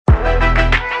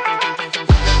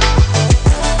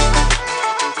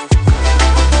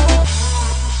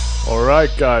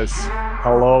right, guys.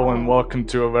 Hello and welcome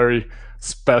to a very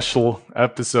special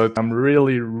episode. I'm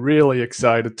really, really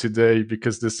excited today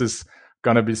because this is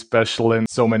going to be special in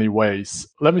so many ways.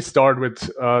 Let me start with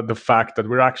the fact that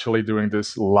we're actually doing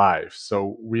this live.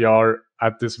 So we are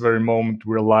at this very moment,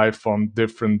 we're live on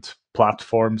different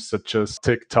platforms such as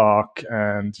TikTok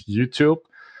and YouTube.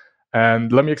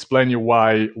 And let me explain you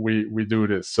why we do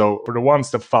this. So for the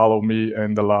ones that follow me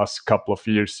in the last couple of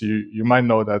years, you might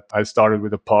know that I started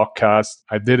with a podcast.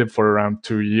 I did it for around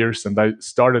 2 years and I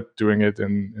started doing it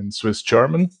in Swiss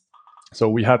German. So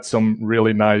we had some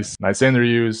really nice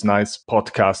interviews, nice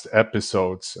podcast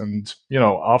episodes. And,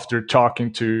 after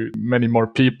talking to many more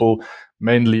people,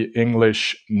 mainly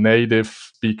English native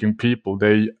speaking people,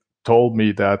 they told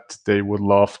me that they would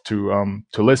love to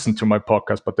listen to my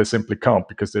podcast, but they simply can't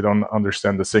because they don't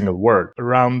understand a single word.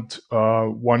 Around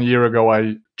 1 year ago,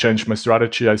 I changed my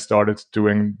strategy. I started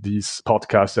doing these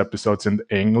podcast episodes in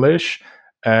English,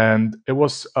 and it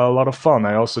was a lot of fun.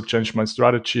 I also changed my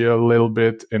strategy a little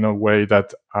bit in a way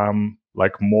that I'm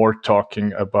like more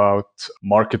talking about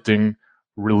marketing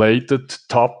related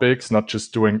topics, not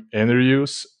just doing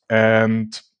interviews.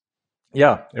 And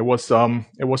yeah, it was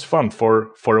fun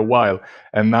for a while,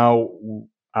 and now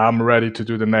I'm ready to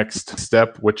do the next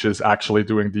step, which is actually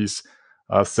doing these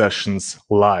sessions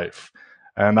live.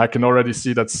 And I can already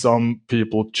see that some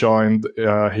people joined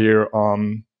here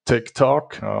on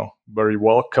TikTok. Very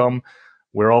welcome.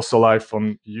 We're also live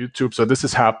on YouTube, so this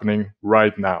is happening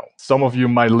right now. Some of you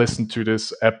might listen to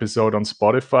this episode on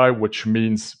Spotify, which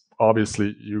means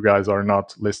obviously you guys are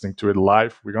not listening to it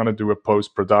live. We're going to do a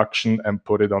post-production and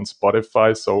put it on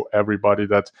Spotify. So everybody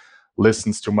that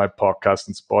listens to my podcast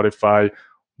on Spotify,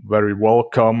 very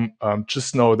welcome.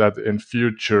 Just know that in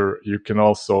future, you can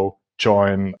also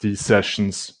join these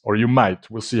sessions, or you might,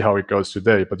 we'll see how it goes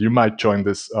today, but you might join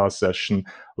this session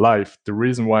live. The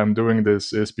reason why I'm doing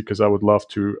this is because I would love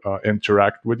to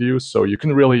interact with you. So you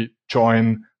can really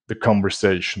join the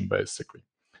conversation, basically.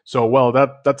 So, well,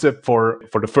 that's it for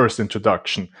the first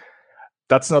introduction.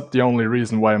 That's not the only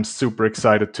reason why I'm super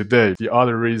excited today. The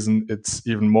other reason it's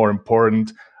even more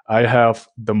important, I have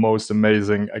the most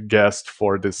amazing guest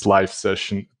for this live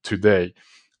session today.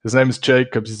 His name is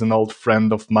Jacob. He's an old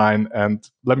friend of mine. And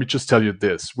let me just tell you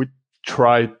this. We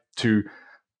tried to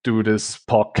do this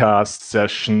podcast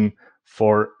session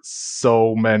for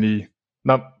so many,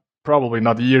 probably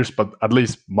not years, but at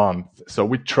least months. So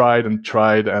we tried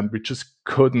and we just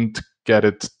couldn't get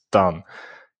it done.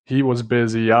 He was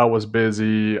busy, I was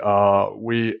busy.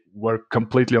 We were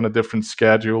completely on a different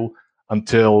schedule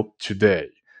until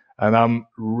today. And I'm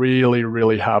really,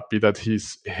 really happy that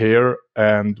he's here.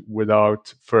 And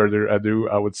without further ado,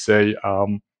 I would say,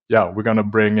 we're going to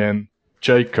bring in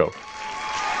Jacob.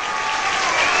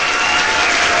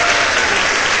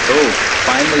 Oh,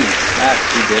 finally, Matt,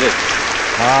 we did it.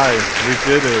 Hi, we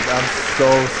did it. I'm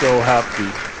so happy.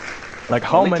 Like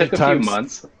how many took times? A few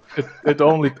months. It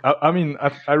only.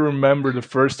 I remember the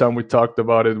first time we talked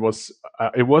about it was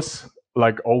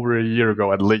like over a year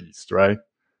ago at least, right?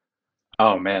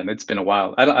 Oh man, it's been a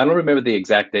while. I don't remember the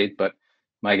exact date, but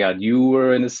my God, you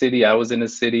were in the city, I was in the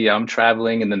city, I'm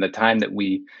traveling, and then the time that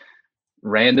we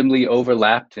randomly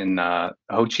overlapped in Ho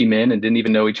Chi Minh and didn't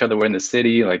even know each other were in the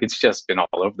city. Like it's just been all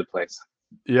over the place.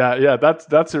 Yeah,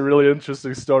 that's a really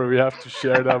interesting story. We have to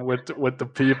share that with the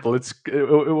people.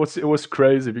 It was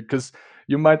crazy because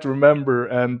you might remember,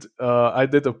 and I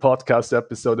did a podcast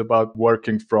episode about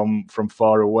working from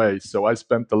far away. So I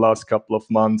spent the last couple of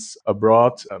months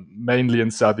abroad, mainly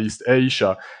in Southeast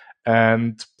Asia.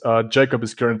 And Jacob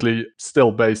is currently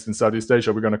still based in Southeast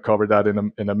Asia. We're going to cover that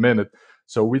in a minute.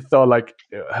 So we thought, like,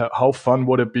 how fun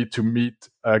would it be to meet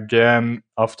again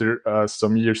after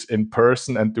some years in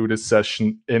person and do this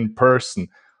session in person,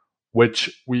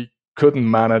 which we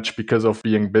couldn't manage because of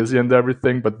being busy and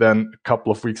everything. But then a couple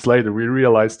of weeks later, we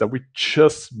realized that we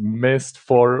just missed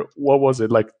for, what was it,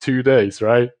 like 2 days,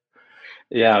 right?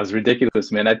 Yeah, it was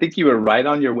ridiculous, man. I think you were right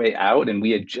on your way out and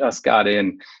we had just got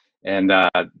in and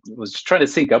was just trying to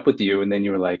sync up with you. And then you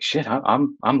were like, shit,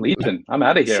 I'm leaving. I'm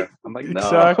out of here. I'm like,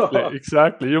 no.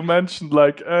 Exactly. You mentioned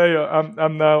like, hey,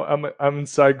 I'm in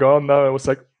Saigon now. I was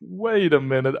like, wait a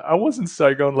minute, I was in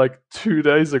Saigon like 2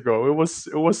 days ago. It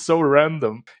was so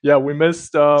random. Yeah, we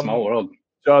missed Small world.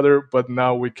 each other, but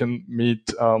now we can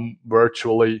meet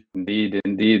virtually. Indeed.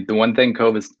 The one thing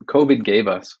COVID gave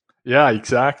us. Yeah,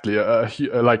 exactly.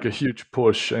 Like a huge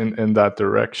push in that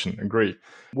direction. Agree.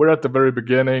 We're at the very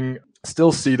beginning.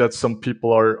 Still see that some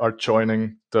people are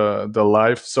joining the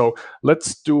live. So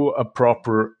let's do a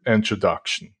proper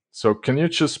introduction. So can you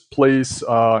just please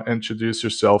introduce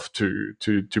yourself to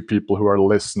people who are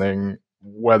listening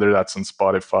whether that's on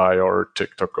Spotify or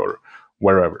TikTok or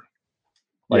wherever.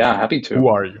 Like, Yeah, happy to. who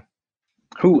are you?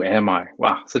 Who am I?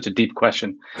 Wow, such a deep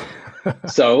question.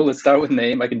 So let's start with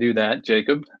name. I can do that,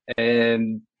 Jacob.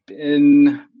 And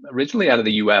been originally out of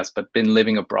the US, but been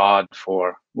living abroad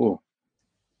for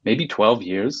maybe 12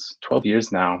 years, 12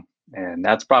 years now. And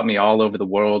that's brought me all over the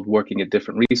world, working at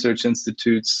different research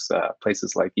institutes,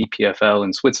 places like EPFL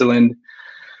in Switzerland,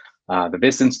 the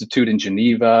WIS Institute in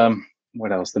Geneva,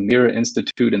 what else? The Mirror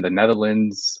Institute in the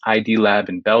Netherlands, ID Lab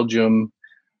in Belgium.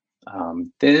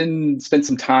 Then spent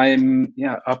some time,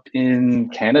 up in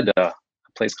Canada, a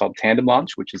place called Tandem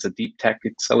Launch, which is a deep tech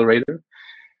accelerator,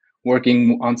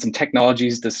 working on some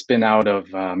technologies to spin out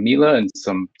of Mila and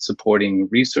some supporting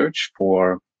research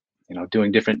for,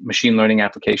 doing different machine learning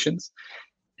applications.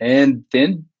 And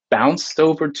then bounced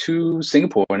over to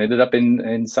Singapore and ended up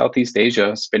in Southeast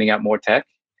Asia, spinning out more tech.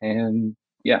 And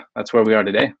that's where we are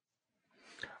today.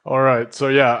 All right, so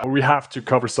we have to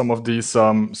cover some of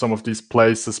these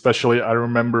places. Especially, I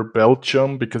remember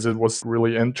Belgium because it was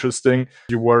really interesting.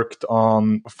 You worked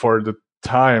on, for the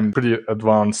time, pretty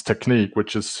advanced technique,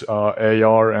 which is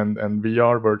AR and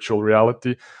VR, virtual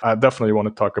reality. I definitely want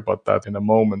to talk about that in a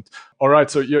moment. All right,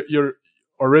 so you're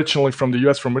originally from the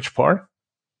US. From which part?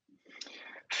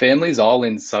 Family's all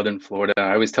in Southern Florida.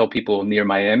 I always tell people near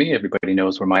Miami. Everybody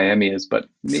knows where Miami is, but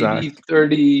maybe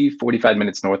 30, 45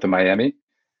 minutes north of Miami.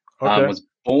 Okay. Was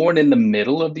born in the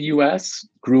middle of the US,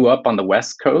 grew up on the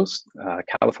West Coast,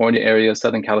 California area,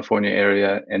 Southern California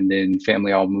area, and then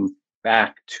family all moved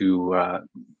back to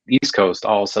East Coast,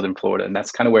 all Southern Florida. And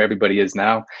that's kind of where everybody is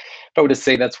now. If I were to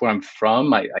say that's where I'm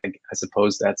from, I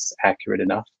suppose that's accurate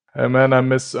enough. Hey man, I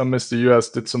miss the US.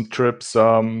 Did some trips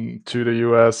to the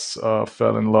US.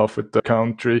 Fell in love with the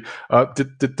country.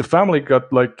 Did the family got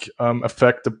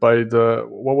affected by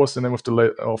what was the name of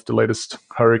the latest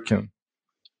hurricane?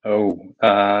 I'm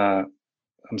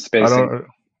spacing.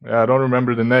 I don't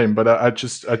remember the name, but I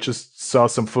just saw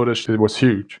some footage. It was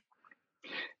huge.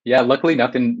 Yeah, luckily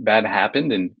nothing bad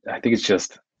happened, and I think it's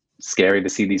just scary to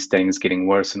see these things getting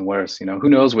worse and worse. Who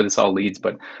knows where this all leads,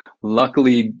 but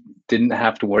luckily didn't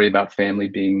have to worry about family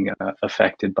being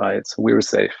affected by it, so we were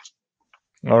safe.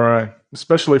 All right,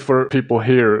 especially for people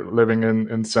here living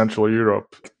in Central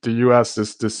Europe, the US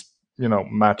is this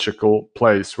magical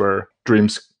place where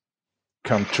dreams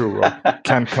come true or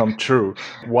can come true.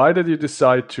 Why did you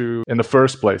decide to, in the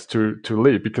first place, to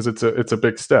leave? Because it's a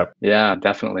big step. Yeah,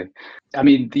 definitely. I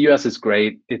mean, the US is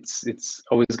great. It's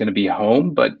always going to be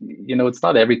home, but it's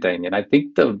not everything. And I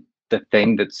think the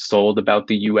thing that's sold about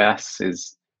the US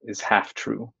is half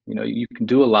true. You can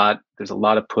do a lot. There's a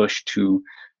lot of push to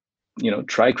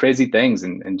try crazy things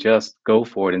and just go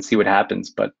for it and see what happens.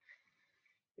 But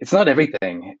it's not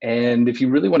everything. And if you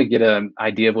really want to get an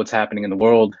idea of what's happening in the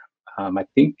world, I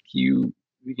think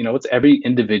it's every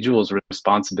individual's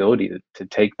responsibility to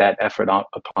take that effort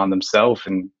upon themselves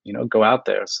and, go out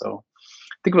there. So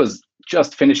I think it was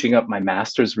just finishing up my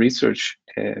master's research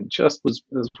and just was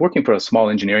working for a small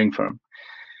engineering firm.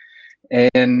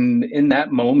 And in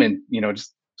that moment,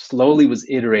 just slowly was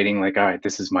iterating like, all right,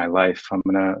 this is my life. I'm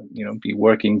going to, be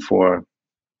working for,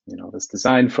 this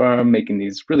design firm, making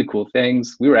these really cool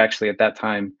things. We were actually at that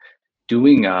time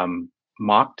doing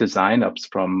mock design ups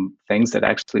from things that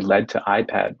actually led to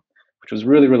iPad, which was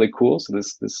really, really cool. So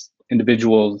this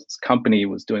individual's company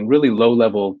was doing really low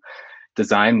level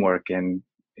design work and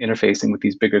interfacing with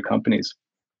these bigger companies.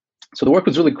 So the work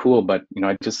was really cool, but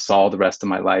I just saw the rest of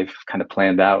my life kind of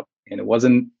planned out, and it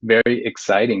wasn't very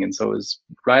exciting. And so it was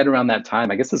right around that time.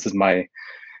 I guess this is my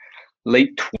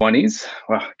late 20s.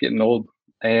 Wow, getting old.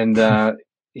 And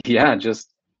just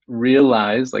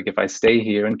realize like if I stay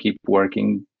here and keep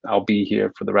working, I'll be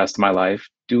here for the rest of my life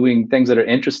doing things that are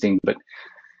interesting, but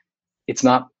it's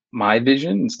not my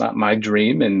vision. It's not my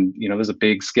dream. And, there's a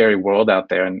big, scary world out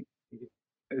there, and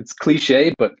it's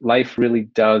cliche, but life really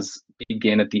does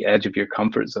begin at the edge of your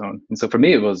comfort zone. And so for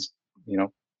me, it was,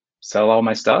 sell all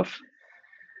my stuff,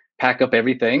 pack up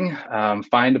everything,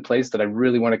 find a place that I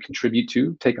really want to contribute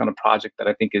to, take on a project that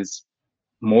I think is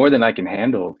more than I can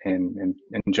handle, and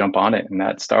jump on it. And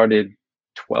that started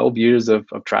 12 years of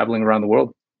traveling around the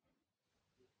world.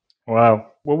 Wow.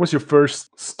 What was your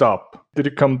first stop? Did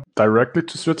you come directly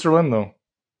to Switzerland?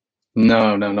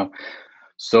 No.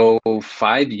 So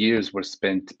 5 years were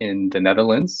spent in the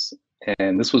Netherlands,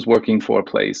 and this was working for a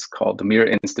place called the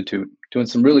Mirror Institute, doing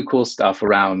some really cool stuff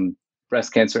around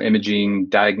breast cancer imaging,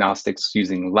 diagnostics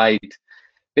using light.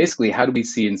 Basically, how do we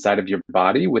see inside of your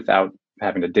body without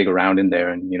having to dig around in there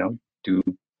and, do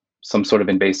some sort of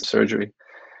invasive surgery.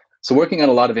 So working on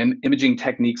a lot of imaging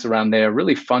techniques around there,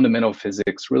 really fundamental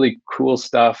physics, really cool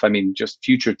stuff. I mean, just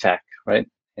future tech, right?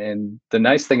 And the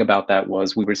nice thing about that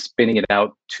was we were spinning it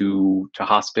out to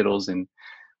hospitals and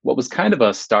what was kind of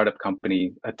a startup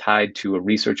company tied to a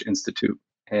research institute.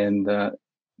 And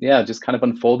yeah, just kind of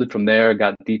unfolded from there,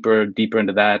 got deeper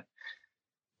into that.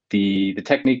 The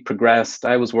technique progressed.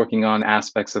 I was working on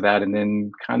aspects of that and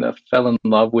then kind of fell in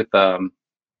love with kind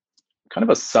of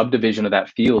a subdivision of that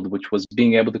field, which was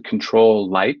being able to control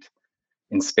light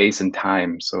in space and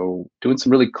time. So doing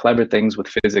some really clever things with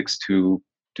physics to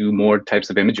do more types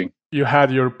of imaging. You had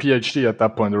your PhD at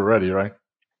that point already, right?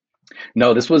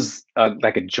 No, this was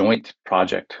like a joint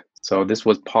project. So this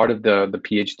was part of the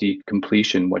PhD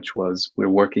completion, which was we're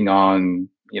working on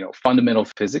fundamental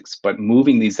physics, but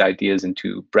moving these ideas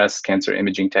into breast cancer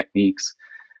imaging techniques.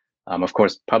 Of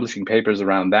course, publishing papers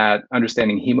around that,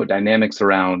 understanding hemodynamics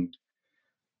around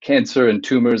cancer and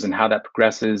tumors and how that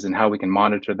progresses and how we can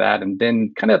monitor that. And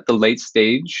then kind of at the late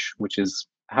stage, which is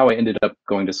how I ended up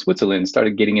going to Switzerland,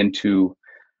 started getting into,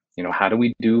 how do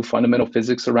we do fundamental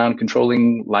physics around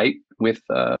controlling light with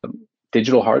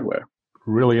digital hardware?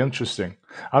 Really interesting.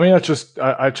 I mean, I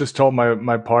just told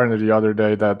my partner the other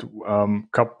day that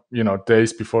couple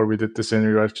days before we did this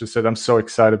interview, I just said I'm so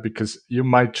excited because you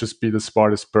might just be the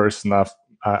smartest person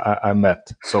I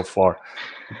met so far.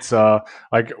 It's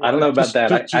like I don't know about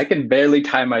that. I can barely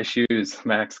tie my shoes,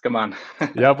 Max. Come on.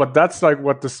 Yeah, but that's like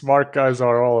what the smart guys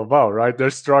are all about, right?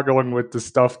 They're struggling with the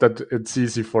stuff that it's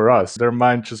easy for us. Their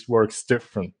mind just works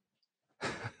different.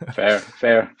 Fair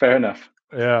enough.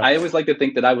 Yeah. I always like to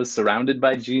think that I was surrounded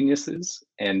by geniuses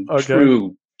and Okay.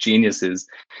 true geniuses,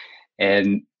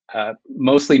 and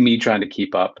mostly me trying to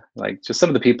keep up. Like just some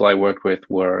of the people I worked with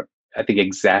were, I think,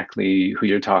 exactly who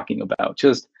you're talking about.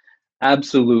 Just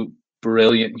absolute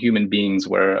brilliant human beings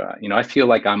where, I feel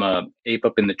like I'm a ape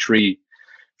up in the tree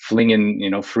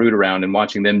flinging, fruit around and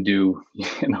watching them do,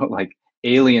 like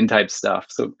alien type stuff.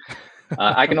 So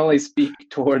I can only speak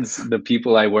towards the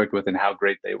people I worked with and how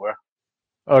great they were.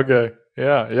 Okay.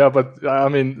 Yeah. But I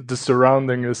mean, the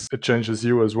surrounding it changes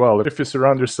you as well. If you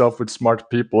surround yourself with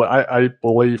smart people, I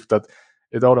believe that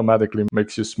it automatically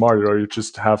makes you smarter, or you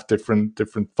just have different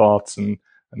thoughts and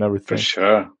everything. For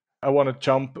sure. I want to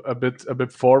jump a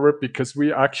bit forward because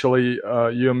we actually,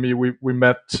 you and me, we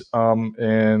met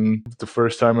in the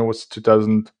first time it was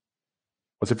 2000.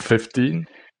 Was it 15?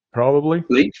 Probably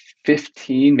Late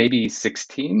 15, maybe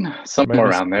 16, somewhere maybe.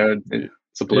 around there.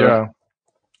 It's a blur. Yeah,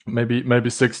 maybe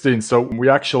 16. So we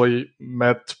actually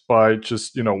met by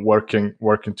just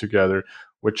working together,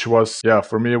 which was, yeah,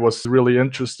 for me it was really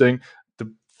interesting.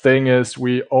 The thing is,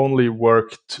 we only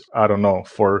worked, I don't know,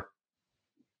 for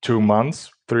 2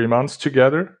 months, 3 months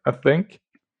together, I think.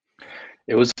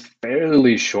 It was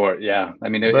fairly short, yeah. I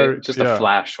mean, it just a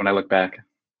flash when I look back.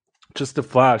 Just a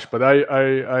flash, but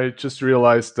I just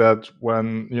realized that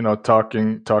when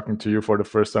talking to you for the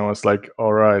first time, I was like,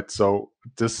 all right, so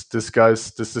this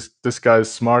guy's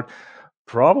smart.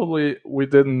 Probably we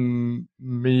didn't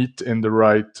meet in the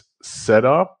right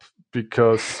setup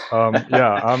because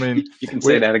yeah, I mean, you can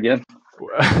say that again.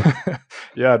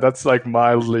 Yeah, that's like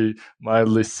mildly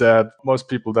sad. Most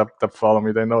people that follow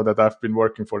me, they know that I've been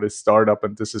working for this startup,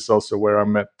 and this is also where I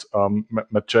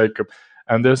met Jacob.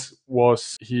 And this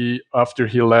was after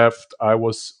he left, I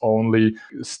was only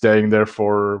staying there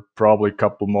for probably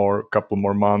couple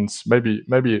more months, maybe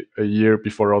a year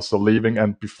before also leaving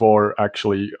and before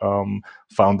actually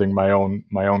founding my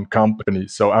own company.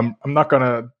 So I'm not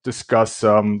gonna discuss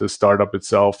the startup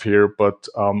itself here, but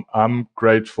I'm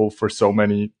grateful for so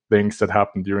many things that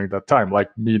happened during that time, like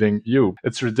meeting you.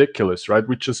 It's ridiculous, right?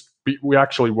 We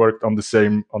actually worked on the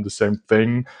same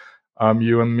thing.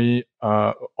 You and me,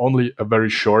 only a very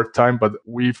short time, but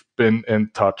we've been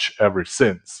in touch ever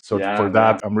since. So for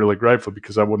that, I'm really grateful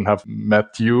because I wouldn't have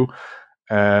met you.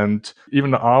 And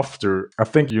even after, I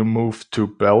think you moved to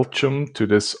Belgium to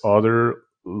this other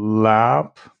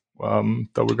lab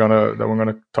that we're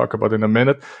gonna talk about in a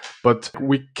minute. But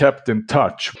we kept in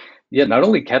touch. Yeah, not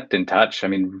only kept in touch, I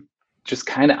mean, just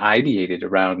kind of ideated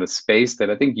around a space that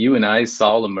I think you and I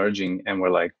saw emerging, and we're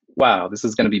like, wow, this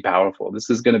is going to be powerful. This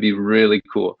is going to be really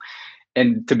cool.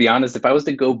 And to be honest, if I was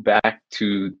to go back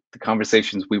to the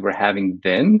conversations we were having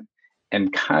then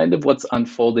and kind of what's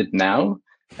unfolded now,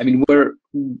 I mean,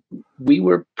 we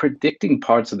were predicting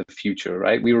parts of the future,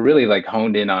 right? We were really like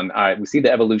honed in on, all right, we see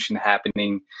the evolution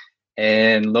happening,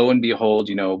 and lo and behold,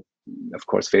 of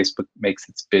course, Facebook makes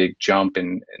its big jump,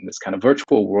 and this kind of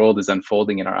virtual world is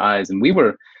unfolding in our eyes. And we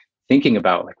were thinking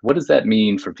about, like, what does that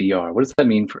mean for VR? What does that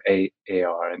mean for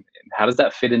AR? And how does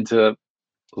that fit into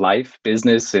life,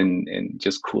 business, and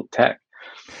just cool tech?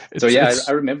 So It's yeah, I it's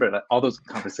remember that all those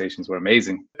conversations were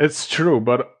amazing. it's true,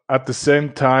 but at the same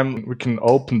time, we can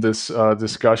open this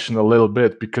discussion a little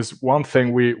bit, because one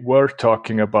thing we were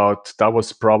talking about that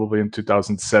was probably in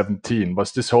 2017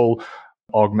 was this whole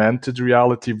augmented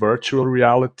reality, virtual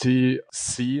reality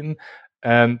scene,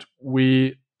 and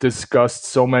we discussed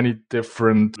so many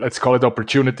different, let's call it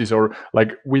opportunities, or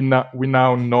like we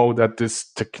now know that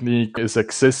this technique is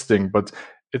existing, but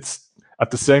it's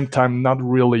at the same time not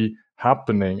really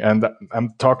happening. And I'm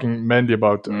talking mainly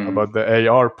about Mm. the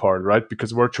AR part, right?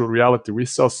 Because virtual reality, we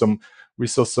saw some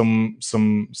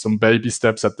baby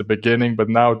steps at the beginning, but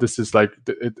now this is like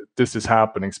this is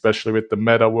happening, especially with the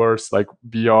metaverse. Like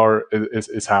VR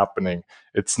is happening.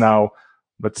 It's now,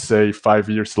 let's say, 5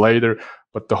 years later,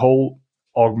 but the whole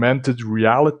augmented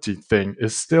reality thing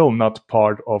is still not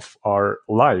part of our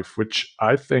life, which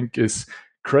I think is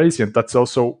crazy. And that's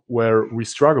also where we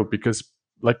struggle, because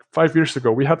like 5 years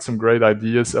ago, we had some great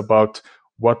ideas about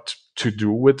what to do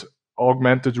with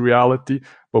augmented reality,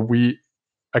 but we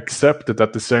accepted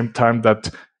at the same time that,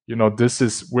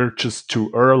 we're just too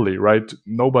early, right?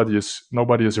 Nobody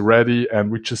is ready,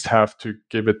 and we just have to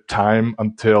give it time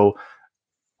until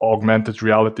augmented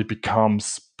reality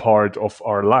becomes part of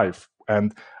our life.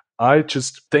 And I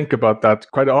just think about that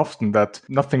quite often, that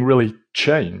nothing really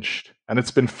changed, and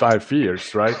it's been 5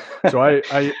 years, right? So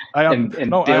And I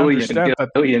understand that.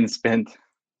 billions spent.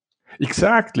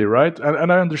 Exactly, right.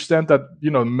 And I understand that,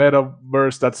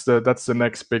 metaverse, that's the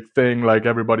next big thing. Like,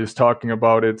 everybody's talking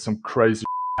about it. Some crazy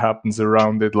happens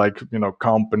around it, like,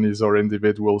 companies or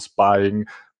individuals buying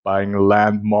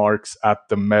landmarks at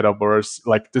the metaverse.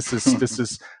 Like, this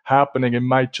is happening. It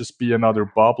might just be another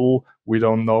bubble. We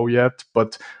don't know yet,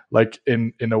 but like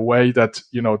in a way that,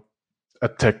 a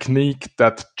technique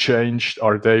that changed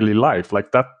our daily life,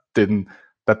 like that didn't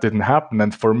happen.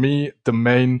 And for me, the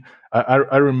main,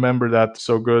 I remember that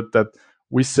so good, that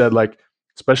we said, like,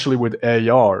 especially with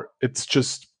AR, it's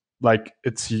just like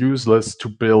it's useless to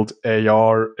build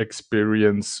AR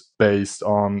experience based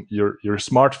on your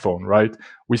smartphone, right?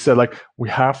 We said, like, we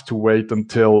have to wait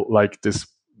until like this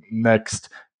next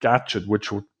gadget,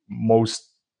 which would most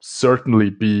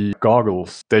certainly be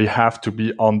goggles. They have to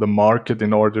be on the market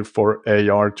in order for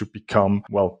AR to become,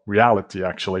 well, reality,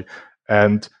 actually.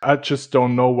 And I just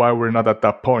don't know why we're not at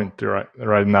that point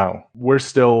right now. We're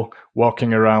still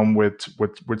walking around with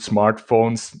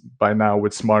smartphones by now,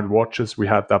 with smartwatches. We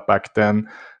had that back then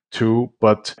too.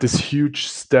 But this huge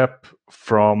step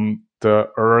from the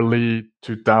early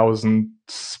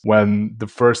 2000s, when the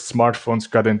first smartphones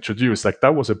got introduced, like,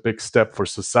 that was a big step for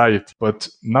society. But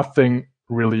nothing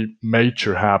really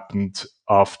major happened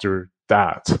after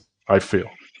that, I feel.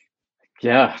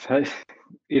 Yeah,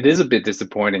 it is a bit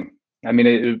disappointing. I mean,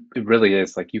 it really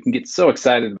is. Like, you can get so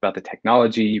excited about the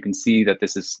technology. You can see that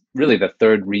this is really the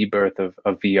third rebirth of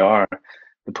VR,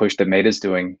 the push that Meta's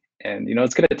doing. And,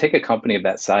 it's going to take a company of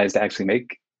that size to actually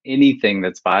make anything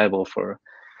that's viable for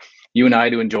you and I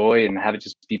to enjoy and have it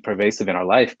just be pervasive in our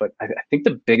life. But I think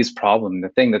the biggest problem, the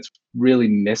thing that's really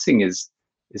missing, is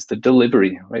the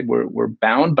delivery, right? We're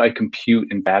bound by compute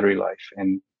and battery life.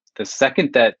 And the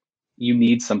second that you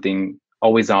need something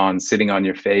always on, sitting on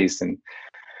your face, and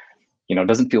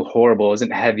doesn't feel horrible,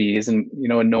 isn't heavy, isn't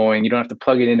annoying, you don't have to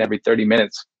plug it in every 30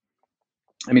 minutes.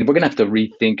 I mean, we're gonna have to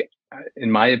rethink,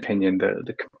 in my opinion,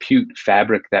 the compute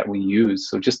fabric that we use.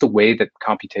 So just the way that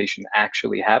computation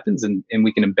actually happens, and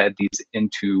we can embed these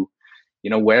into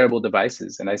wearable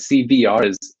devices. And I see VR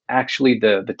as actually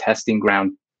the testing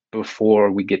ground before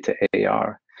we get to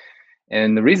AR.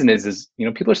 And the reason is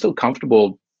people are still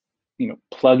comfortable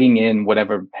plugging in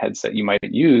whatever headset you might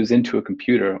use into a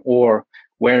computer, or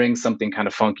wearing something kind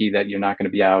of funky that you're not going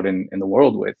to be out in the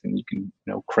world with. And you can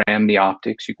cram the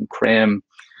optics, you can cram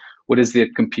what is the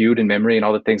compute and memory and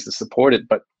all the things to support it.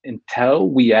 But until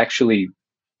we actually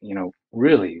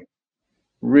really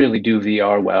really do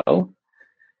VR well,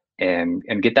 and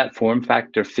get that form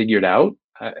factor figured out,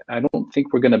 I don't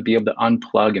think we're going to be able to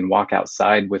unplug and walk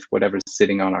outside with whatever's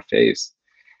sitting on our face.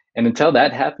 And until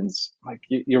that happens, like,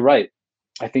 you're right.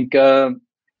 I think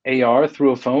AR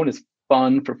through a phone is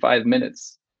fun for 5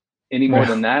 minutes. Any more Yeah.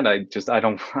 than that, I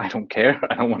don't care.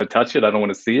 I don't want to touch it. I don't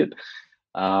want to see it.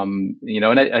 And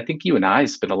I think you and I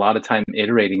spent a lot of time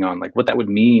iterating on, like, what that would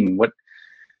mean.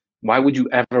 Why would you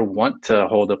ever want to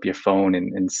hold up your phone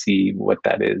and see what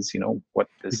that is? What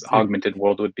this augmented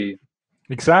world would be.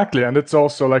 Exactly, and it's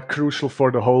also like crucial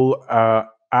for the whole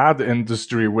ad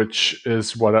industry, which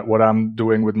is what I'm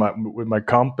doing with my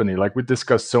company. Like, we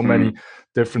discussed so many Mm.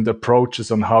 different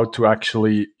approaches on how to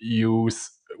actually use,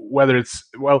 whether it's,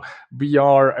 well,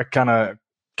 VR kind of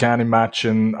can't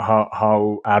imagine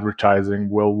how advertising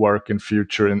will work in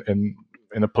future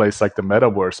in a place like the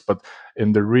metaverse, but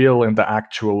in the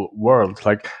actual world,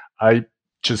 like I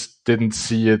just didn't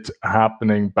see it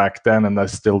happening back then, and I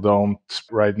still don't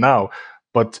right now.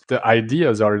 But the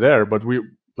ideas are there, but we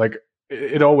like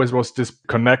it always was this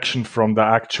connection from the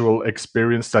actual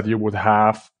experience that you would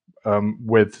have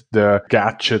with the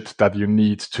gadget that you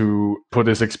need to put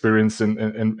this experience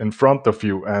in front of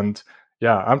you. And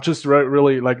yeah, I'm just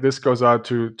really like, this goes out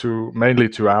to mainly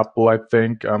to Apple, I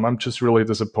think. I'm just really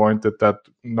disappointed that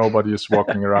nobody is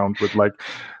walking around with like,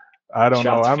 I don't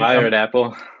know. Shots fired,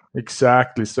 Apple.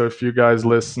 Exactly. So if you guys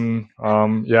listen,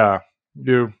 yeah,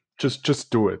 you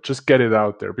just do it. Just get it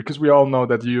out there, because we all know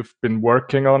that you've been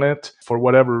working on it. For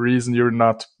whatever reason, you're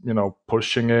not,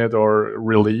 pushing it or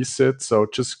release it. So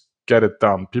just get it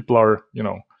done. People are,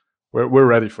 we're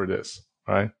ready for this,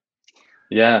 right?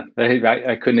 Yeah,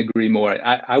 I couldn't agree more.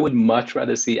 I would much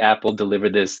rather see Apple deliver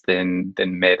this than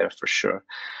Meta for sure.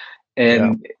 Yeah.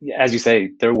 And as you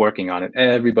say, they're working on it.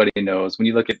 Everybody knows when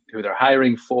you look at who they're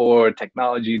hiring for,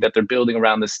 technology that they're building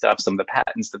around this stuff, some of the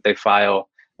patents that they file.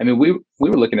 I mean, we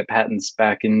were looking at patents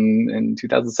back in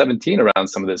 2017 around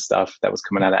some of this stuff that was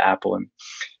coming out of Apple. And,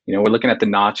 we're looking at the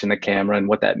notch in the camera and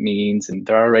what that means. And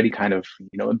they're already kind of,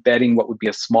 embedding what would be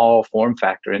a small form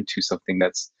factor into something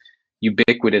that's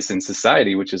ubiquitous in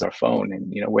society, which is our phone.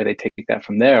 And, where they take that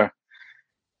from there,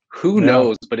 who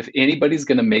knows? But if anybody's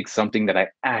going to make something that I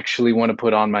actually want to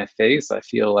put on my face, I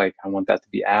feel like I want that to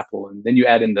be Apple. And then you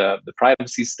add in the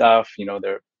privacy stuff.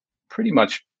 They're pretty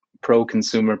much pro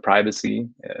consumer privacy,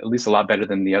 at least a lot better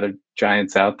than the other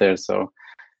giants out there. So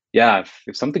yeah,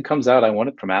 if something comes out, I want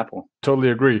it from Apple. Totally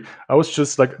agree. I was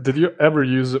just like, did you ever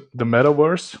use the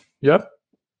metaverse? Yep.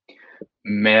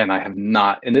 Man, I have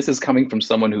not. And this is coming from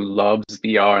someone who loves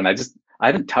VR, and I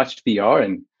haven't touched VR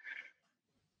in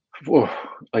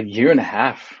a year and a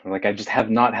half. Like, I just have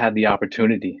not had the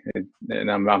opportunity,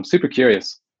 and I'm super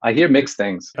curious. I hear mixed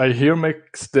things. I hear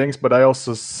mixed things, but I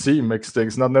also see mixed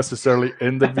things, not necessarily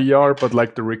in the VR, but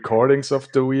like the recordings of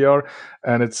the VR.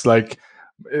 And it's like,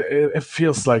 it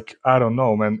feels like, I don't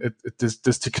know, man,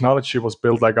 this technology was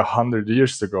built like 100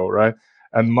 years ago, right?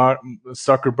 And Mark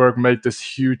Zuckerberg made this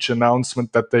huge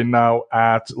announcement that they now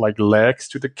add like legs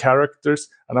to the characters.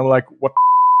 And I'm like, what?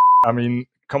 I mean,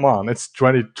 come on, it's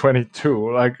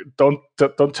 2022. Like, don't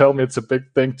tell me it's a big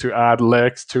thing to add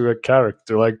legs to a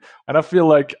character. Like, and I feel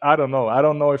like, I don't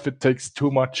know if it takes too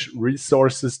much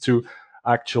resources to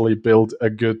actually build a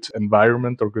good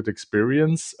environment or good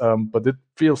experience. But it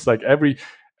feels like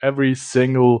every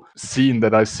single scene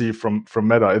that I see from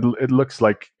Meta, it looks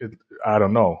like it. I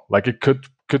don't know, like it could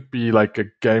be like a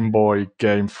Game Boy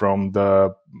game from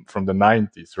the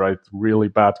 90s, right? Really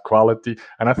bad quality.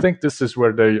 And I think this is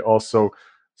where they also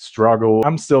struggle.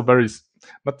 I'm still very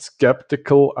not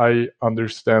skeptical. I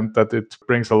understand that it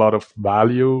brings a lot of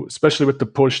value, especially with the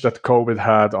push that COVID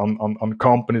had on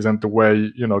companies and the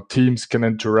way, teams can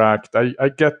interact. I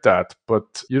get that,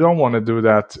 but you don't want to do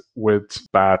that with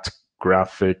bad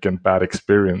graphic and bad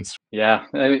experience. Yeah,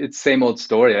 it's same old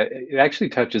story. It actually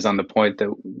touches on the point that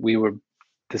we were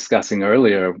discussing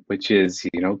earlier, which is,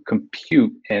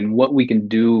 compute and what we can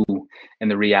do and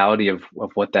the reality of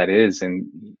what that is. And,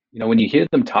 when you hear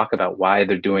them talk about why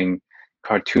they're doing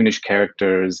cartoonish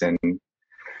characters and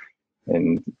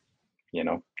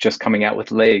just coming out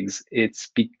with legs,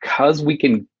 it's because we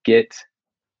can get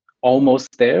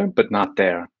almost there, but not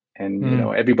there. And,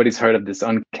 everybody's heard of this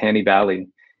uncanny valley.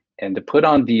 And to put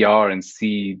on VR and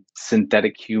see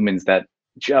synthetic humans that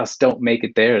just don't make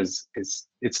it there is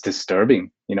it's disturbing.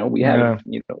 We have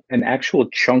an actual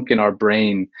chunk in our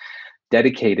brain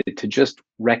dedicated to just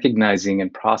recognizing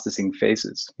and processing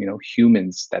faces,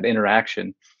 humans, that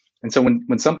interaction. And so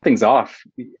when something's off,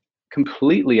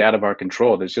 completely out of our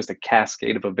control, there's just a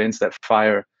cascade of events that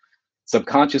fire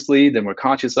subconsciously, then we're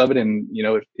conscious of it, and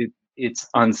it's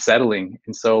unsettling.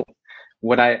 And so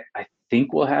what I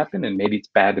think will happen, and maybe it's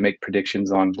bad to make predictions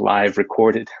on live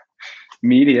recorded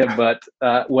media, but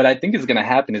what I think is going to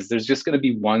happen is there's just going to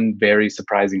be one very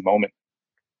surprising moment,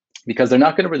 because they're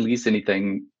not going to release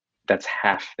anything that's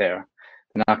half there.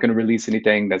 They're not going to release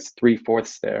anything that's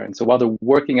 3/4 there. And so while they're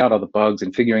working out all the bugs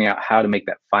and figuring out how to make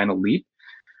that final leap,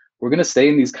 we're going to stay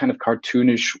in these kind of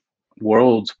cartoonish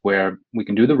worlds where we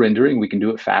can do the rendering, we can do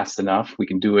it fast enough, we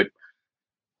can do it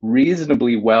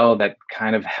reasonably well, that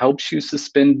kind of helps you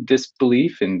suspend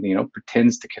disbelief and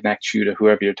pretends to connect you to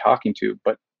whoever you're talking to.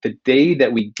 But the day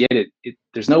that we get it,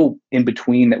 there's no in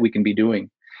between that we can be doing.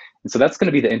 And so that's going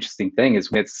to be the interesting thing,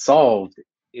 is when it's solved,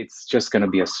 it's just going to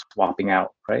be a swapping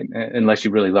out, right? Unless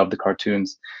you really love the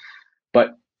cartoons.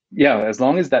 But yeah, as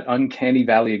long as that uncanny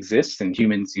valley exists and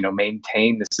humans,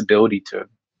 maintain this ability to,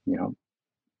 you know,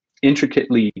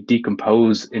 intricately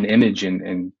decompose an image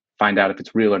and find out if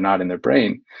it's real or not in their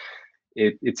brain,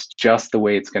 it's just the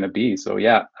way it's going to be. So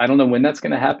yeah, I don't know when that's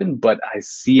going to happen, but I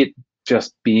see it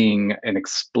just being an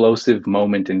explosive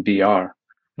moment in VR.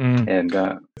 Mm.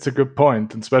 And It's a good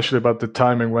point, especially about the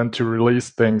timing when to release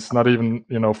things. Not even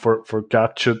for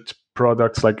gadget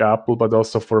products like Apple, but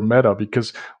also for Meta,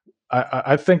 because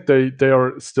I think they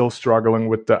are still struggling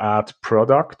with the ad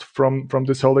product from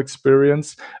this whole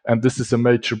experience, and this is a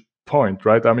major point,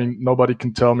 right? I mean, nobody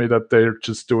can tell me that they're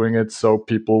just doing it so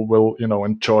people will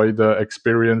enjoy the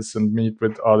experience and meet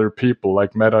with other people.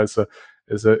 Like Meta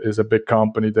is a big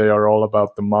company; they are all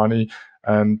about the money,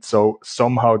 and so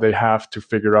somehow they have to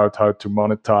figure out how to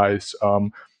monetize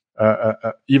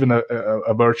even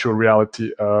a virtual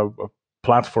reality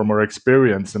platform or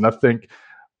experience. And I think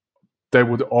they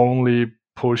would only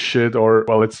push it, or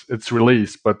well, it's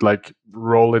released, but like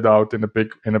roll it out in a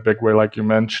big way, like you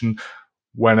mentioned,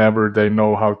 whenever they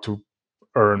know how to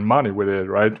earn money with it,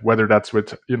 right? Whether that's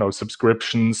with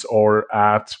subscriptions or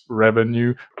ad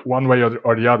revenue, one way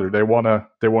or the other, they wanna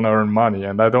earn money,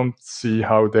 and I don't see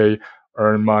how they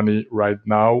earn money right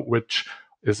now, which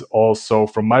is also,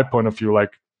 from my point of view,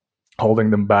 like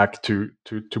holding them back to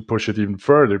push it even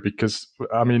further. Because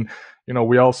I mean,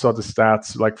 we all saw the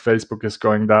stats, like Facebook is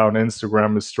going down,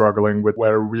 Instagram is struggling with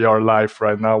where we are live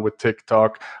right now with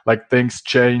TikTok. Like things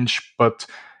change, but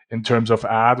in terms of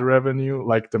ad revenue,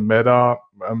 like the Meta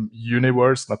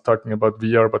universe, not talking about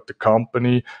VR but the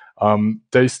company,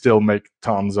 they still make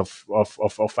tons of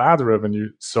ad revenue.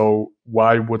 So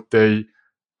why would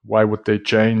they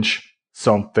change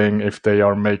something if they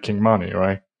are making money,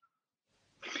 right?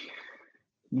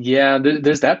 yeah,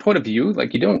 there's that point of view.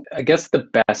 Like you don't, I guess the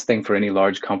best thing for any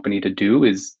large company to do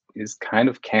is kind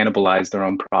of cannibalize their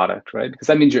own product, right? Because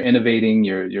that means you're innovating,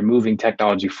 you're moving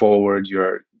technology forward,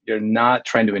 you're not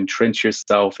trying to entrench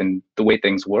yourself in the way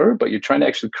things were, but you're trying to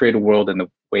actually create a world in the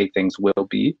way things will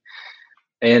be.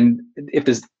 And if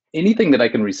there's anything that I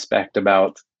can respect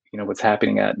about, what's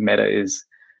happening at Meta is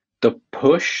the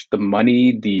push, the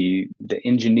money, the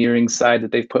engineering side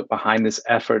that they've put behind this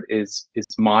effort is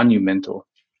monumental.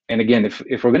 And again,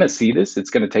 if we're going to see this, it's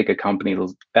going to take a company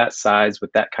that size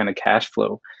with that kind of cash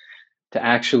flow to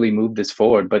actually move this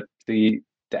forward. But the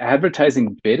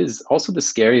advertising bit is also the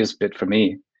scariest bit for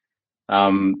me.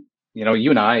 You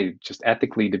and I just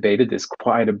ethically debated this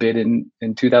quite a bit in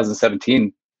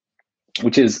 2017,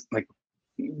 which is like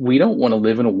we don't want to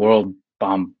live in a world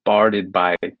bombarded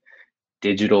by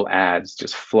digital ads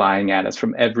just flying at us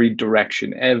from every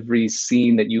direction. Every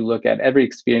scene that you look at, every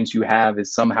experience you have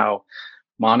is somehow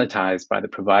monetized by the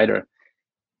provider.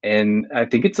 And I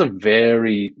think it's a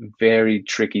very, very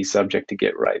tricky subject to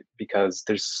get right because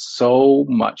there's so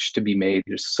much to be made.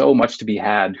 There's so much to be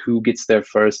had. Who gets there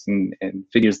first and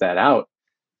figures that out?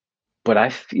 But I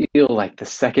feel like the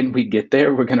second we get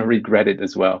there, we're going to regret it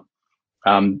as well.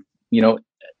 Um, you know,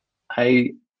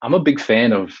 I'm a big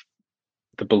fan of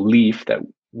the belief that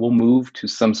we'll move to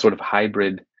some sort of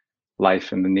hybrid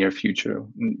life in the near future.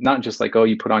 Not just like, oh,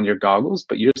 you put on your goggles,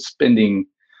 but you're spending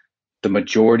the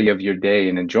majority of your day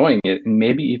and enjoying it and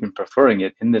maybe even preferring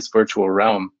it in this virtual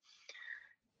realm.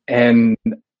 And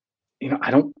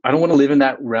I don't want to live in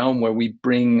that realm where we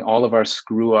bring all of our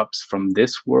screw ups from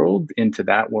this world into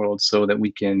that world so that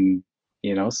we can,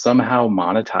 somehow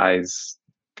monetize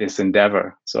this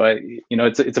endeavor. So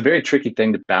it's a very tricky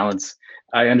thing to balance.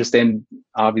 I understand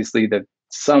obviously that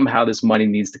somehow this money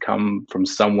needs to come from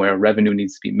somewhere, revenue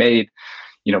needs to be made.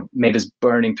 Meta's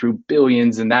burning through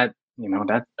billions, and that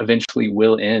eventually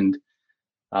will end.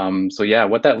 So yeah,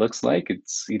 what that looks like,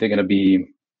 it's either going to be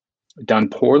done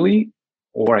poorly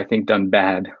or I think done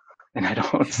bad, and I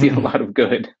don't see a lot of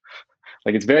good.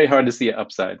 Like it's very hard to see an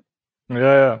upside.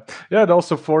 Yeah. It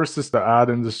also forces the ad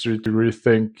industry to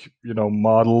rethink,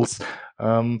 models. I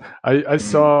Mm.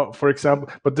 saw, for example,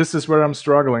 but this is where I'm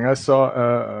struggling. I saw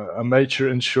a major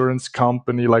insurance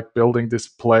company like building this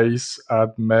place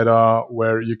at Meta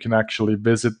where you can actually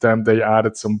visit them. They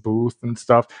added some booth and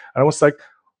stuff, and I was like,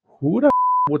 who the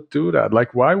would do that?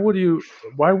 Like, why would you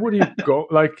go?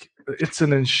 Like, it's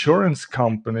an insurance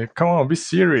company. Come on, be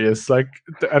serious. Like,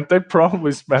 and they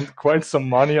probably spent quite some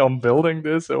money on building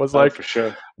this. It was Oh, like, for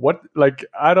sure. what, like,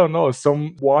 I don't know,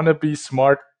 some wannabe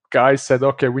smart guy said,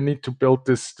 okay, we need to build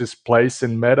this place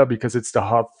in Meta because it's the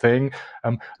hot thing.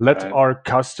 Let Right. our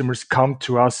customers come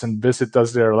to us and visit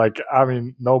us there. Like, I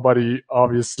mean, nobody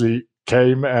obviously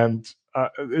came, and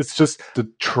it's just to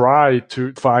try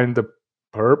to find the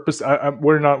purpose.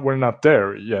 We're not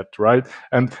there yet, right?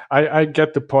 And I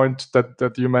get the point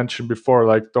that you mentioned before,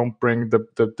 like don't bring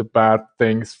the bad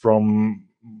things from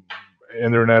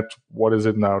internet, what is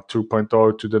it now,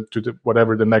 2.0 to the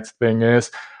whatever the next thing is.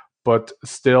 But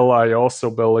still, I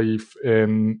also believe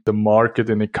in the market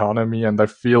and economy, and I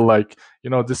feel like,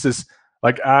 this is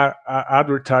like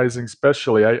advertising,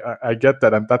 especially. I get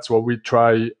that, and that's what we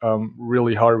try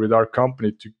really hard with our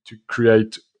company to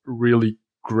create really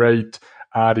great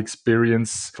ad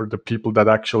experience for the people that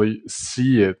actually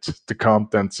see it, the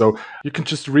content. So you can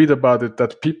just read about it,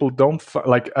 that people don't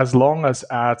like, as long as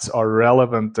ads are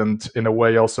relevant and in a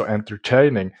way also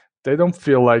entertaining, they don't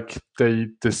feel like they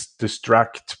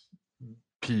distract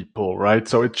people, right?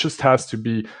 So it just has to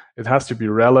be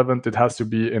relevant. It has to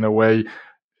be in a way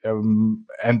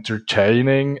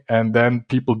entertaining, and then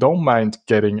people don't mind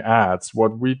getting ads.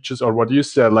 What you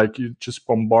said, like you just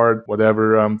bombard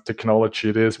whatever technology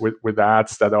it is with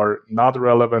ads that are not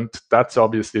relevant. That's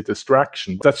obviously a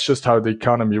distraction. That's just how the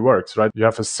economy works, right? You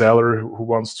have a seller who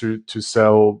wants to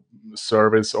sell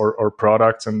service or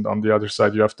products, and on the other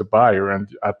side you have the buyer, and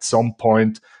at some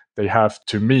point they have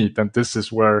to meet, and this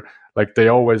is where, like, they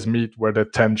always meet where the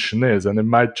tension is. And it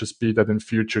might just be that in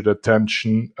future the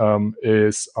tension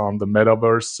is on the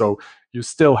metaverse. So you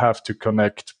still have to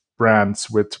connect brands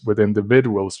with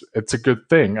individuals. It's a good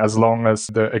thing as long as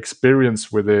the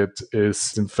experience with it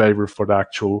is in favor for the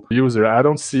actual user. I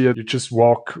don't see it. You just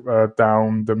walk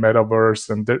down the metaverse,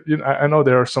 and I know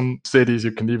there are some cities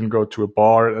you can even go to a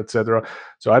bar, etc.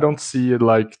 So I don't see it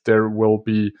like there will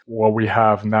be what we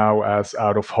have now as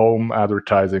out of home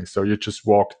advertising. So you just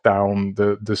walk down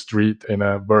the street in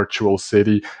a virtual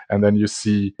city, and then you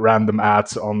see random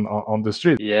ads on the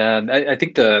street. Yeah, I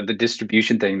think the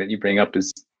distribution thing that you bring up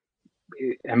is,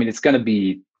 I mean, it's going to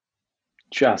be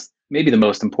just maybe the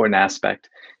most important aspect,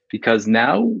 because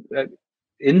now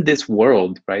in this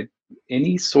world, right,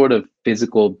 any sort of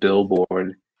physical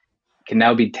billboard can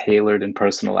now be tailored and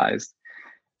personalized.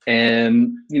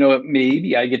 And,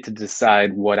 maybe I get to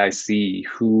decide what I see,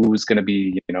 who's going to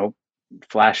be,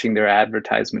 flashing their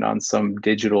advertisement on some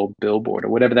digital billboard or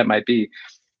whatever that might be.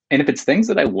 And if it's things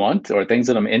that I want or things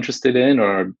that I'm interested in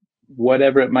or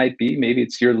whatever it might be, maybe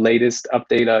it's your latest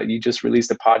update. You just released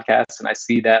a podcast and I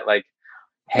see that like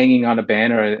hanging on a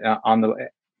banner on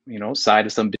the side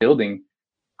of some building.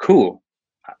 Cool.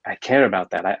 I care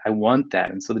about that. I want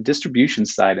that. And so the distribution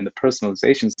side and the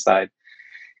personalization side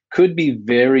could be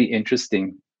very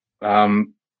interesting.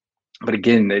 But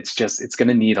again, it's going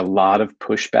to need a lot of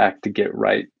pushback to get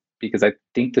right, because I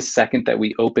think the second that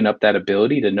we open up that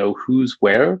ability to know who's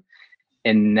where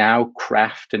and now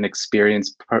craft an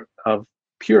experience of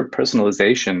pure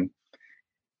personalization,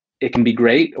 it can be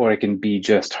great or it can be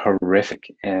just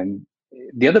horrific. And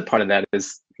the other part of that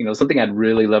is, something I'd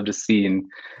really love to see, and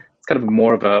it's kind of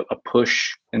more of a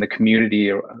push in the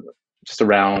community or just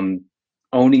around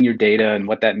owning your data and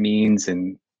what that means,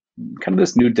 and kind of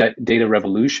this new data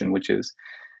revolution, which is,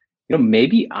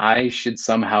 maybe I should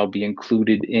somehow be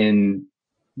included in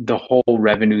the whole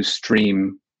revenue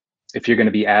stream if you're going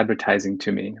to be advertising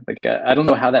to me. Like, I don't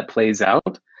know how that plays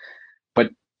out,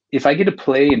 but if I get to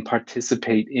play and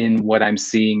participate in what I'm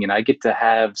seeing and I get to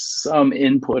have some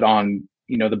input on,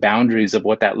 the boundaries of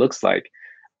what that looks like,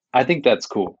 I think that's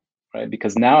cool, right?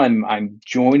 Because now I'm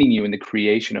joining you in the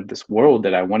creation of this world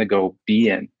that I want to go be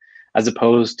in, as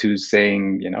opposed to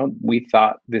saying, we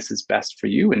thought this is best for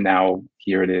you, and now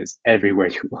here it is everywhere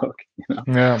you look.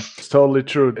 Yeah, it's totally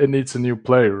true. It needs a new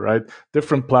player, right?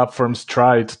 Different platforms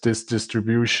tried this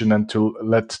distribution and to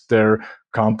let their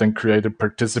content creator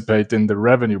participate in the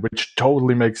revenue, which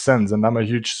totally makes sense. And I'm a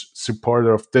huge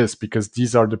supporter of this, because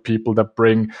these are the people that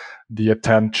bring the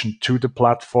attention to the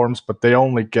platforms, but they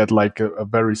only get like a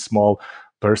very small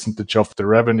percentage of the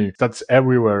revenue. That's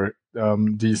everywhere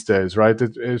these days, right?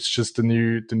 It's just the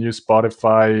new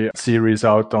Spotify series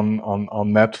out on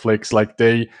Netflix. Like,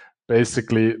 they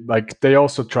basically, like, they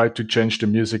also try to change the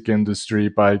music industry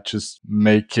by just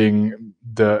making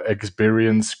the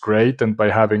experience great and by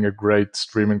having a great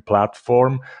streaming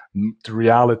platform. The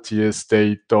reality is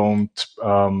they don't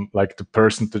like, the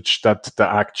percentage that the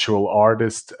actual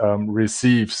artist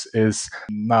receives is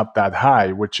not that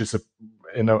high, which is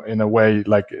in a way,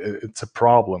 like, it's a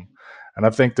problem. And I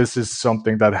think this is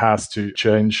something that has to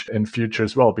change in future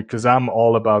as well, because I'm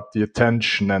all about the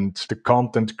attention and the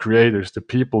content creators, the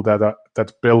people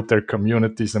that build their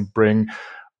communities and bring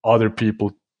other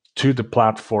people to the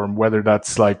platform, whether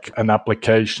that's like an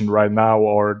application right now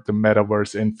or the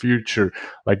metaverse in future.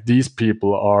 Like, these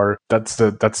people are, that's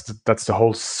the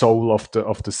whole soul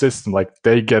of the system. Like,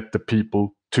 they get the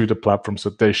people to the platform, so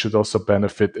they should also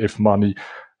benefit if money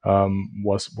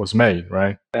was made,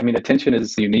 right? I mean, attention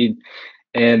is you need,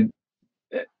 and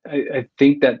I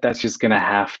think that that's just going to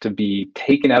have to be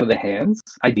taken out of the hands,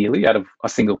 ideally, out of a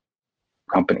single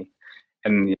company.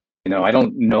 And I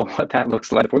don't know what that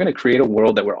looks like. If we're going to create a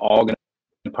world that we're all going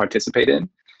to participate in,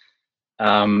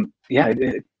 yeah,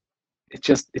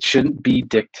 it shouldn't be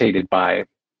dictated by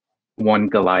one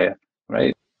Goliath,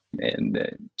 right? And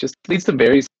it just leads to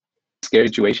very scary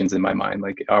situations in my mind.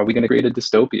 Like, are we going to create a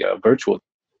dystopia, a virtual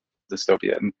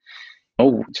dystopia? And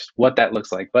just what that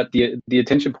looks like. But the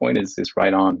attention point is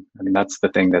right on. I mean, that's the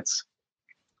thing that's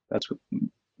what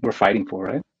we're fighting for,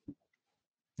 right?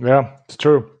 Yeah, it's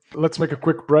true. Let's make a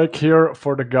quick break here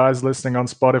for the guys listening on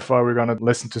Spotify. We're gonna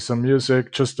listen to some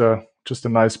music. Just a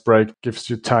nice break. Gives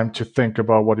you time to think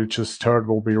about what you just heard.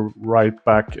 We'll be right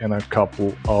back in a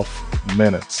couple of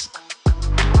minutes.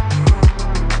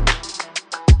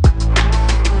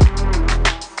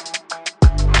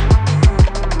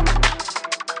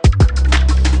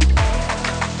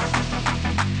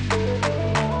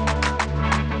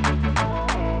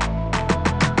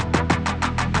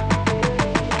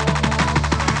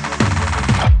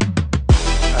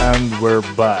 And we're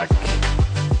back.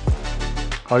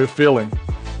 How you feeling?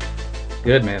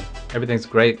 Good, man. Everything's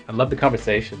great. I love the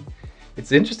conversation.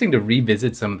 It's interesting to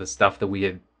revisit some of the stuff that we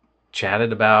had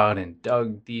chatted about and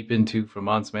dug deep into for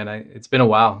months, man. It's been a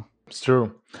while. It's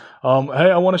true.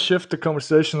 Hey, I want to shift the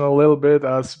conversation a little bit.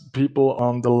 As people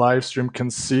on the live stream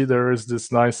can see, there is this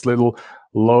nice little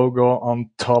logo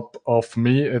on top of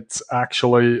me. It's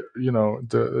actually,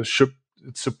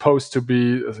 it's supposed to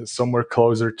be somewhere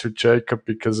closer to Jacob,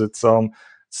 because it's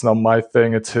not my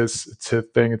thing. It's his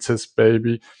thing. It's his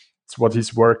baby. It's what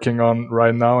he's working on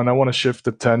right now, and I want to shift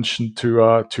attention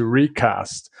to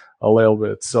Recast a little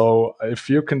bit. So if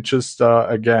you can just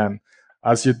again,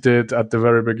 as you did at the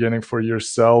very beginning for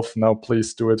yourself, now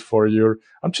please do it for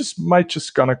might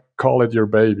just gonna call it your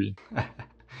baby.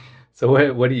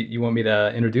 So what do you want me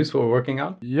to introduce what we're working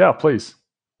on? Yeah, please.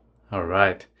 All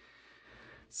right.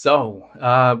 So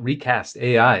Recast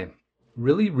AI,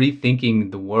 really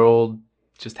rethinking the world,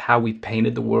 just how we've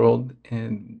painted the world.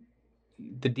 And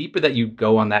the deeper that you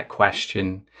go on that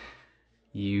question,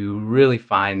 you really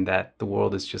find that the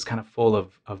world is just kind of full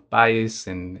of bias,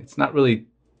 and it's not really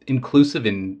inclusive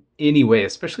in any way,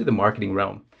 especially the marketing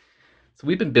realm. So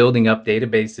we've been building up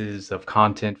databases of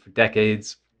content for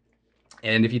decades.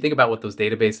 And if you think about what those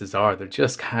databases are, they're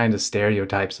just kind of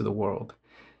stereotypes of the world.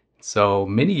 So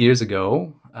many years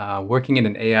ago, working in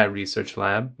an AI research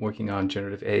lab, working on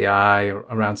generative AI or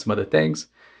around some other things,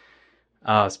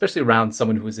 especially around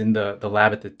someone who was in the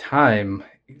lab at the time,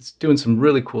 he's doing some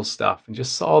really cool stuff, and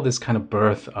just saw this kind of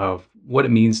birth of what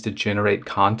it means to generate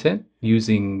content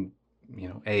using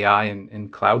AI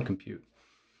and cloud compute.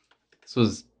 This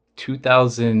was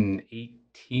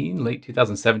 2018, late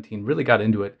 2017, really got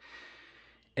into it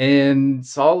and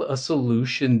saw a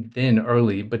solution then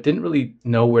early, but didn't really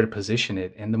know where to position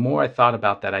it. And the more I thought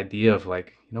about that idea of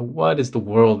what is the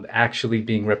world actually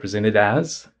being represented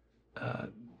as,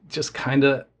 just kind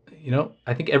of,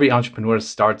 I think every entrepreneur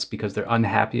starts because they're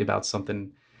unhappy about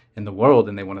something in the world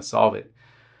and they want to solve it.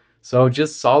 So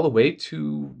just saw a way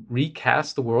to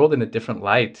recast the world in a different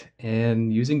light,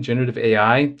 and using generative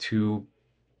AI to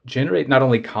generate not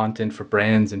only content for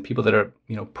brands and people that are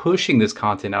pushing this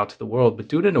content out to the world, but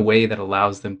do it in a way that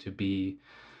allows them to be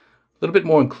a little bit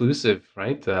more inclusive,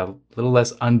 right? A little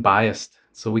less unbiased,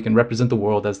 so we can represent the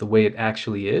world as the way it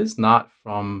actually is, not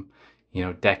from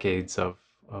decades of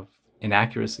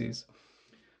inaccuracies.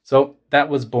 So that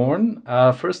was born.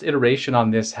 First iteration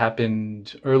on this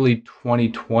happened early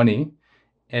 2020,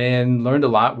 and learned a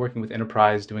lot working with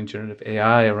enterprise doing generative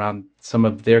AI around some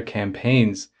of their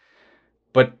campaigns.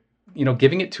 But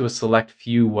giving it to a select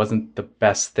few wasn't the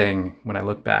best thing when I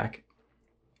look back.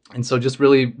 And so just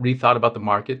really rethought about the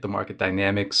market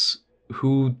dynamics,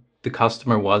 who the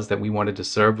customer was that we wanted to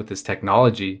serve with this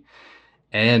technology.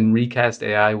 And Recast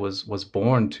AI was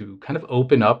born to kind of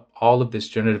open up all of this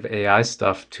generative AI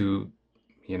stuff to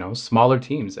smaller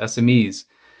teams, SMEs,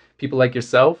 people like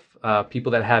yourself,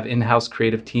 people that have in-house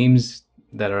creative teams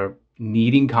that are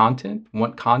needing content,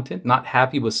 want content, not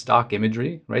happy with stock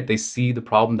imagery, right? They see the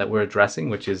problem that we're addressing,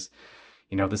 which is,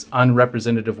 this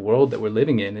unrepresentative world that we're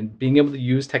living in, and being able to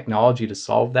use technology to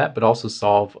solve that, but also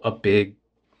solve a big,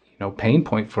 pain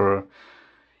point for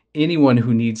anyone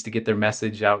who needs to get their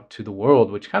message out to the world,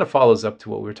 which kind of follows up to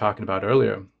what we were talking about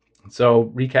earlier.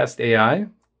 So Recast AI,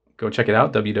 go check it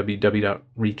out,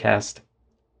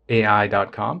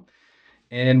 www.recastai.com.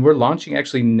 And we're launching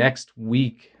actually next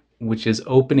week, which is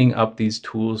opening up these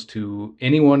tools to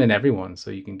anyone and everyone.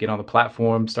 So you can get on the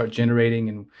platform, start generating.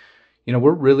 And,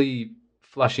 we're really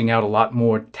flushing out a lot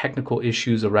more technical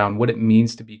issues around what it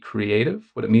means to be creative,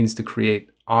 what it means to create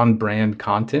on-brand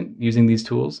content using these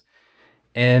tools.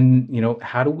 And,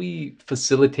 how do we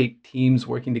facilitate teams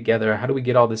working together? How do we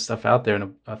get all this stuff out there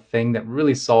in a thing that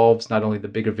really solves not only the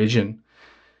bigger vision,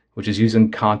 which is using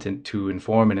content to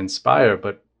inform and inspire,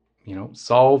 but,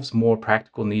 solves more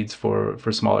practical needs for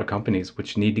smaller companies,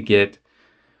 which need to get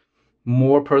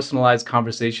more personalized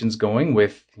conversations going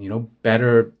with,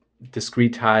 better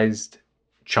discretized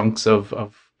chunks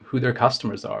of who their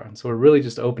customers are. And so we're really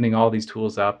just opening all these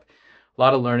tools up. A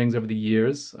lot of learnings over the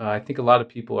years. I think a lot of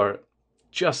people are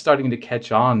just starting to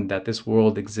catch on that this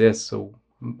world exists. So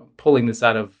I'm pulling this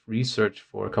out of research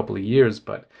for a couple of years,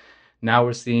 but now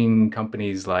we're seeing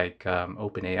companies like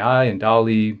OpenAI and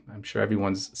DALL-E. I'm sure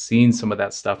everyone's seen some of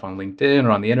that stuff on LinkedIn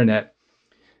or on the internet.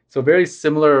 So very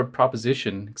similar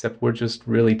proposition, except we're just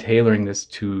really tailoring this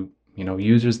to,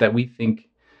 users that we think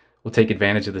will take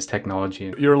advantage of this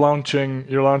technology. You're launching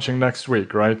next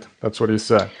week, right? That's what you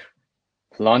said.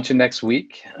 Launching next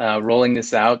week, rolling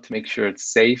this out to make sure it's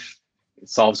safe, it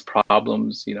solves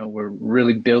problems. We're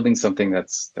really building something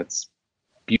that's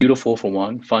beautiful for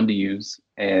one, fun to use,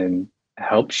 and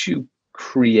helps you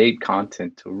create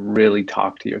content to really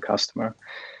talk to your customer.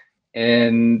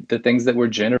 And the things that we're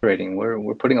generating,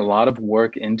 we're putting a lot of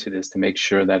work into this to make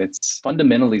sure that it's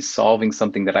fundamentally solving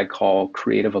something that I call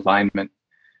creative alignment,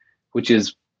 which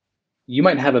is you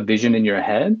might have a vision in your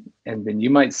head, and then you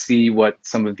might see what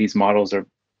some of these models are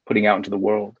putting out into the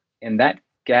world. And that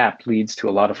gap leads to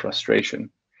a lot of frustration.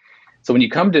 So when you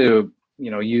come to,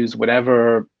 use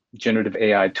whatever generative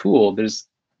AI tool,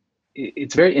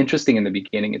 it's very interesting in the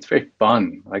beginning. It's very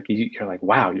fun. Like you're like,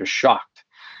 wow, you're shocked.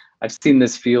 I've seen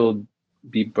this field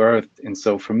be birthed. And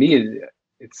so for me,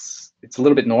 it's a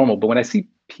little bit normal. But when I see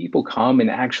people come and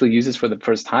actually use this for the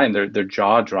first time, their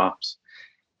jaw drops.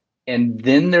 And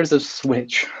then there's a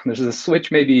switch. There's a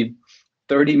switch maybe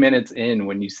 30 minutes in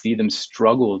when you see them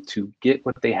struggle to get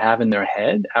what they have in their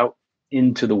head out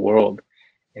into the world.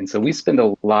 And so we spend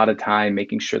a lot of time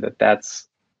making sure that that's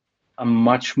a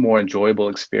much more enjoyable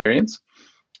experience,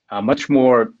 a much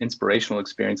more inspirational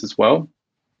experience as well.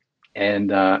 And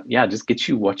just get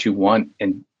you what you want,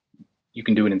 and you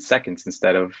can do it in seconds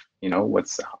instead of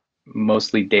what's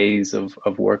mostly days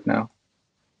of work now.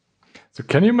 So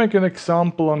can you make an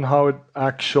example on how it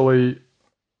actually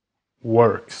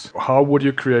works? How would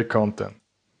you create content?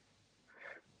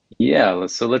 Yeah,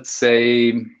 so let's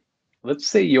say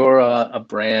you're a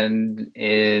brand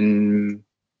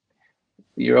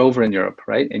you're over in Europe,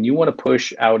 right? And you want to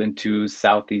push out into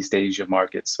Southeast Asia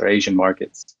markets or Asian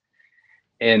markets.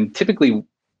 And typically,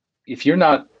 if you're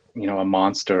not, a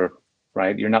monster,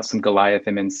 right? You're not some Goliath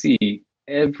MNC,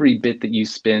 every bit that you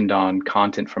spend on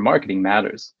content for marketing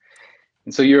matters.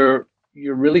 And so you're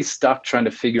really stuck trying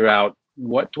to figure out,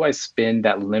 what do I spend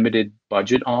that limited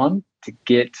budget on to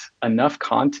get enough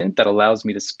content that allows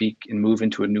me to speak and move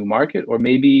into a new market, or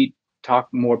maybe talk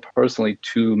more personally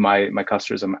to my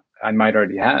customers I might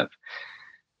already have.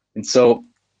 And so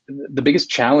the biggest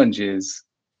challenge is,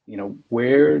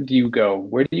 where do you go?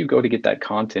 Where do you go to get that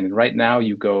content? And right now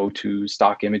you go to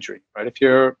stock imagery, right? If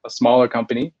you're a smaller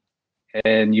company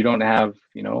and you don't have,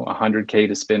 $100K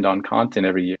to spend on content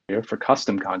every year for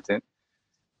custom content,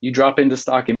 you drop into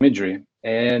stock imagery,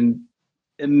 and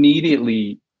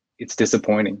immediately it's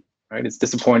disappointing, right? It's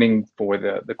disappointing for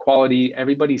the quality.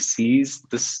 Everybody sees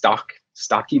the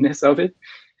stockiness of it,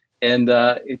 and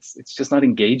it's just not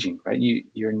engaging, right?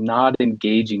 You're not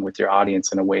engaging with your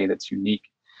audience in a way that's unique.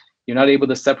 You're not able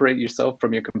to separate yourself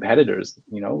from your competitors.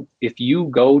 If you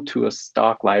go to a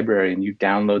stock library and you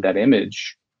download that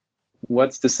image,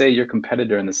 what's to say your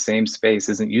competitor in the same space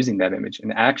isn't using that image?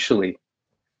 And actually,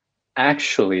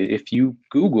 if you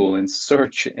Google and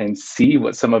search and see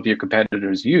what some of your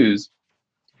competitors use,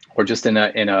 or just in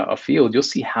a field, you'll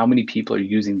see how many people are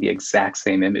using the exact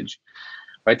same image,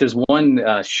 right? There's one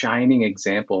shining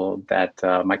example that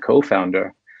my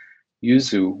co-founder,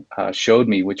 Yuzu, showed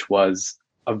me, which was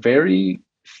a very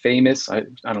famous, I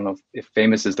don't know if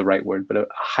famous is the right word, but a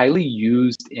highly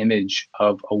used image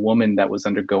of a woman that was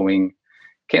undergoing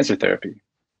cancer therapy.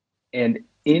 And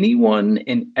anyone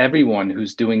and everyone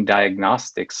who's doing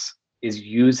diagnostics is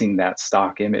using that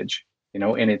stock image,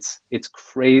 and it's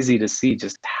crazy to see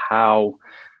just how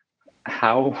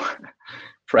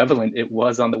prevalent it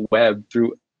was on the web.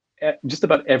 Through just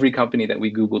about every company that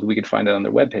we Googled, we could find it on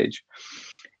their webpage.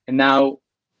 And now,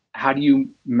 how do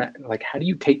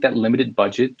you take that limited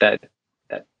budget, that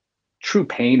true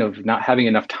pain of not having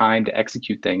enough time to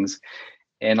execute things,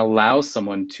 and allow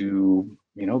someone to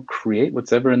create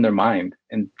what's ever in their mind?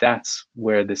 And that's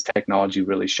where this technology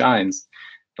really shines.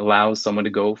 It allows someone to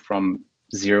go from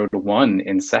 0 to 1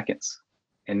 in seconds.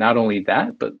 And not only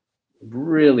that, but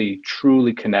really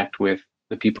truly connect with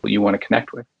the people you want to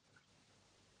connect with.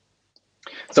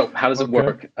 So how does it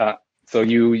work? So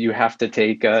you have to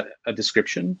take a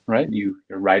description, right? You're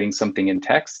writing something in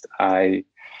text. I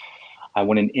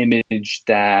want an image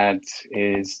that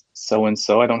is so and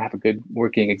so. I don't have a good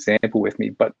working example with me,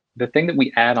 but the thing that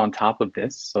we add on top of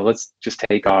this, so let's just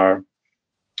take our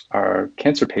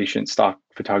cancer patient stock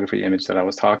photography image that I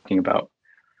was talking about.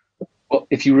 Well,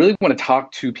 if you really want to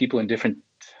talk to people in different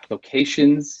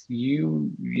locations, you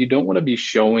don't want to be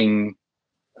showing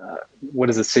what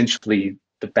is essentially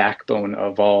the backbone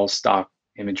of all stock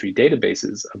imagery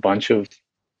databases, a bunch of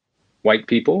white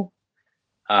people,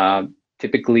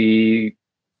 typically,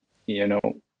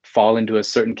 fall into a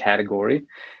certain category.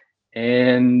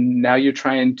 And now you're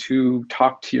trying to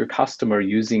talk to your customer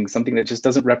using something that just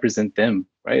doesn't represent them,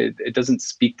 right? It doesn't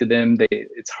speak to them.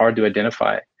 It's hard to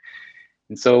identify.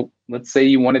 And so let's say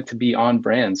you want it to be on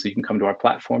brand. So you can come to our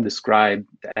platform, describe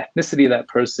the ethnicity of that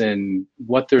person,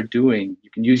 what they're doing. You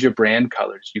can use your brand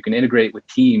colors. You can integrate with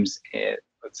teams. And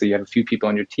let's say you have a few people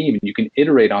on your team, and you can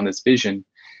iterate on this vision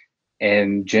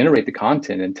and generate the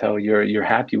content until you're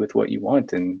happy with what you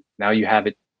want. And now you have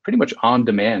it pretty much on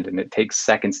demand, and it takes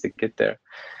seconds to get there.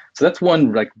 So that's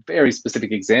one very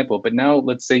specific example. But now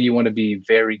let's say you want to be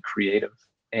very creative,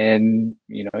 and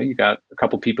you got a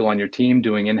couple people on your team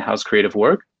doing in-house creative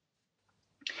work.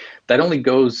 That only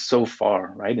goes so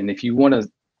far, right? And if you want to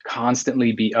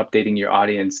constantly be updating your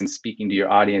audience and speaking to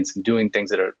your audience and doing things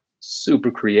that are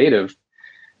super creative,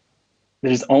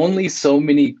 there's only so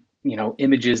many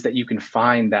images that you can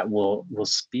find that will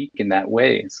speak in that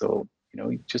way. So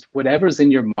just whatever's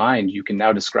in your mind, you can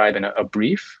now describe in a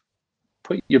brief.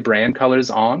 Put your brand colors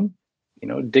on,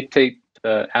 dictate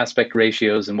the aspect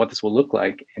ratios and what this will look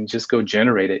like, and just go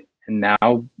generate it. And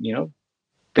now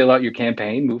fill out your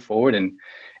campaign, move forward,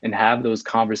 and have those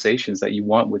conversations that you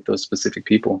want with those specific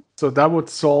people. So that would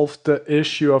solve the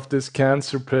issue of this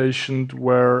cancer patient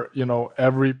where,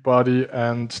 everybody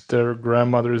and their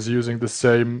grandmother is using the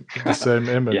same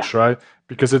image, right?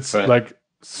 Because it's right.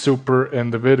 Super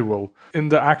individual. In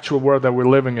the actual world that we're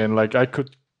living in, I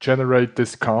could generate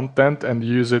this content and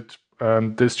use it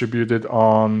and distribute it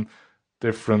on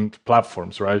different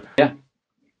platforms, right? Yeah,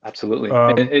 absolutely.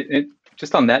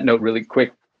 Just on that note, really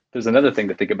quick, there's another thing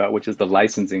to think about, which is the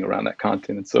licensing around that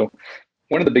content. And so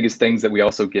one of the biggest things that we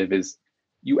also give is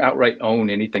you outright own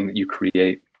anything that you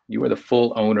create. You are the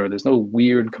full owner. There's no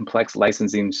weird, complex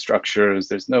licensing structures.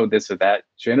 There's no this or that.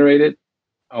 Generate it,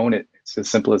 own it. It's as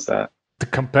simple as that. The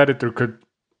competitor could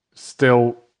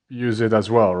still use it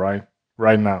as well, right?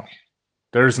 Right now.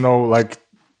 There's no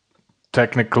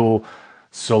technical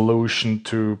solution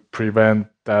to prevent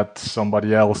that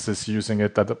somebody else is using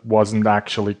it that wasn't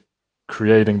actually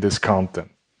creating this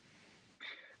content.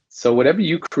 So whatever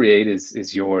you create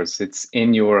is yours. It's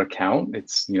in your account.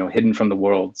 It's hidden from the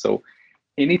world. So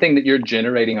anything that you're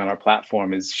generating on our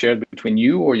platform is shared between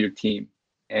you or your team.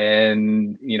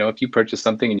 And if you purchase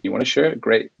something and you want to share it,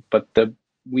 great. But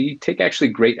we take actually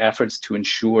great efforts to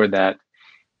ensure that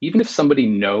even if somebody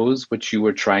knows what you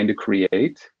were trying to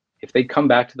create, if they come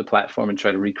back to the platform and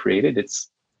try to recreate it, it's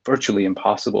virtually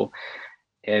impossible.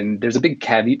 And there's a big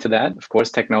caveat to that. Of course,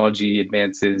 technology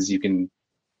advances. You can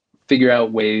figure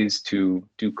out ways to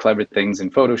do clever things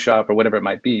in Photoshop or whatever it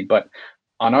might be. But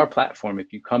on our platform,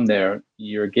 if you come there,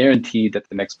 you're guaranteed that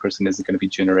the next person isn't going to be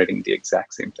generating the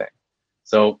exact same thing.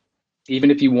 So even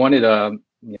if you wanted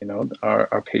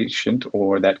our patient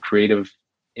or that creative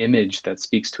image that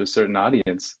speaks to a certain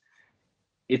audience,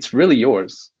 it's really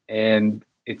yours. And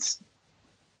it's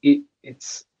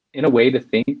in a way to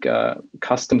think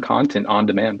custom content on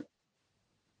demand.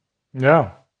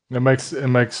 Yeah, it makes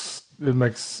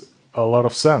a lot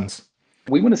of sense.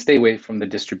 We want to stay away from the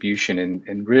distribution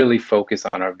and really focus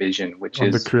on our vision, which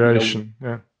is the creation.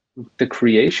 The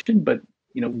creation, but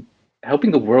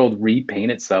helping the world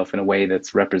repaint itself in a way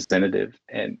that's representative.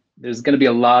 And there's going to be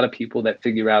a lot of people that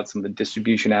figure out some of the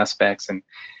distribution aspects and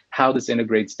how this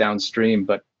integrates downstream.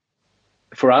 But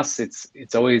for us,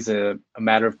 it's always a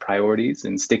matter of priorities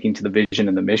and sticking to the vision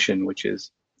and the mission, which is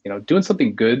doing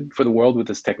something good for the world with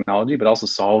this technology, but also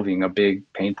solving a big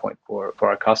pain point for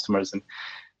our customers. And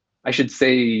I should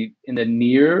say, in the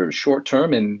near short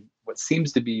term and what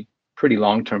seems to be pretty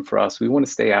long term for us, we want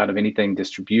to stay out of anything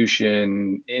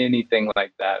distribution, anything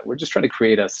like that. We're just trying to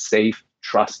create a safe,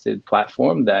 trusted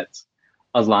platform that's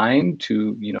aligned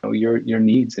to your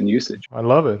needs and usage. I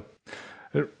love it.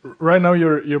 Right now,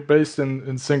 you're based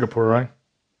in Singapore, right?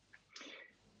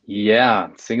 Yeah,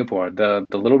 Singapore, the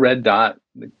little red dot,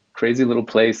 the crazy little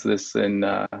place. This in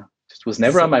just just was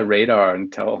never on my radar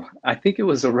until I think it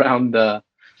was around, I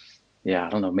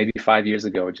don't know, maybe 5 years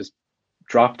ago. It just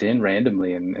dropped in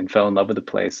randomly and fell in love with the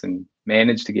place and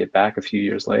managed to get back a few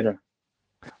years later.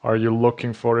 Are you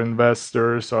looking for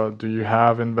investors, or do you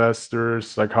have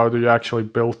investors? Like, how do you actually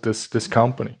build this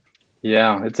company?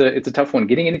 Yeah, it's a tough one.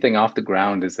 Getting anything off the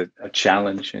ground is a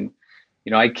challenge. And,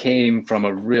 I came from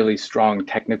a really strong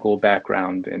technical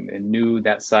background and knew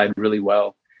that side really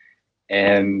well.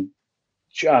 And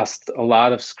just a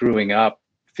lot of screwing up,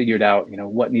 figured out,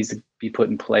 what needs to be put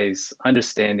in place,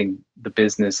 understanding the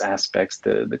business aspects,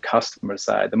 the customer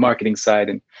side, the marketing side.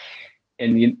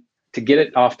 And to get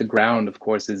it off the ground, of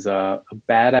course, is a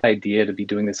bad idea to be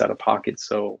doing this out of pocket.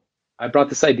 So I brought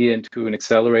this idea into an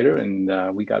accelerator,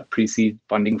 and we got pre-seed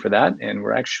funding for that. And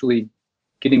we're actually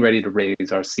getting ready to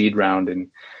raise our seed round and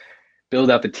build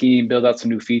out the team, build out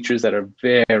some new features that are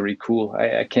very cool.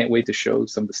 I can't wait to show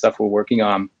some of the stuff we're working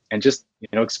on and just,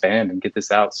 expand and get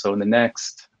this out. So in the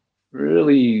next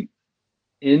really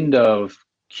end of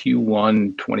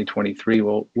Q1 2023,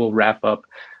 we'll wrap up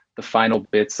the final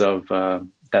bits of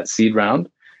that seed round,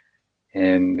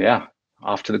 and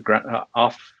off to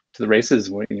the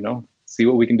races. See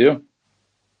what we can do.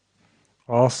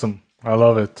 Awesome, I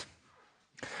love it.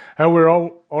 And we're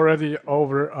already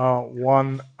over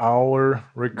 1 hour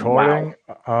recording.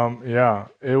 Wow.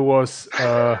 It was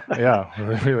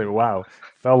really wow.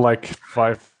 Felt like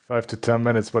five to 10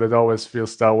 minutes, but it always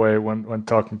feels that way when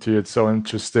talking to you. It's so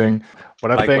interesting.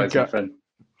 But Likewise, my friend.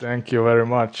 Thank you very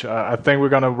much. I think we're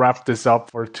gonna wrap this up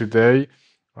for today.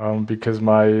 Because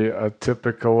my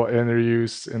typical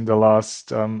interviews in the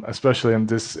last, especially in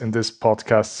this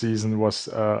podcast season, was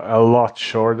a lot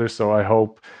shorter. So I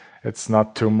hope it's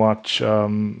not too much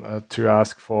to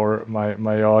ask for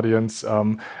my audience.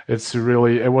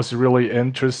 It was really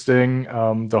interesting.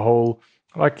 The whole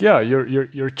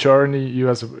your journey, you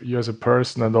as a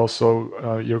person, and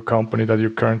also your company that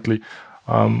you're currently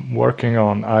working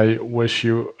on. I wish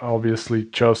you obviously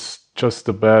just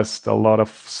the best, a lot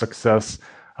of success.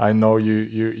 I know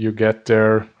you get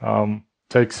there.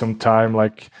 Take some time,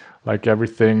 like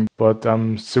everything, but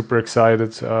I'm super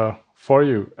excited for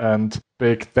you, and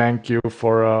big thank you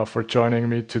for joining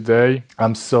me today.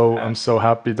 I'm so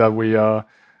happy that we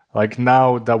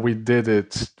now that we did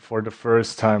it for the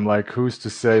first time. Like, who's to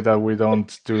say that we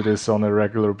don't do this on a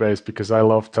regular basis? Because I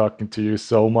love talking to you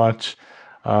so much.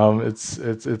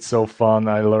 It's so fun.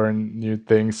 I learn new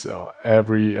things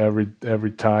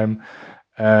every time,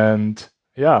 and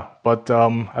but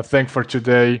I think for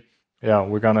today,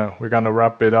 we're gonna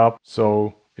wrap it up.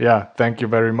 So thank you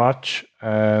very much,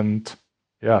 and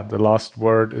the last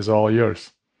word is all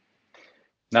yours.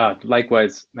 No,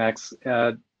 likewise, Max.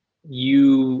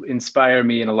 You inspire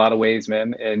me in a lot of ways,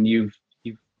 man, and you've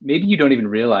maybe you don't even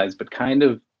realize, but kind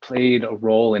of played a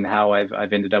role in how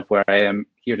I've ended up where I am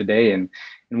here today, and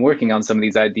working on some of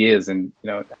these ideas. And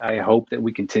I hope that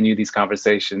we continue these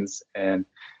conversations, and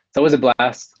it's always a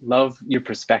blast. Love your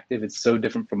perspective. It's so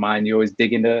different from mine. You always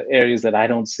dig into areas that I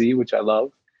don't see, which I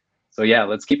love. So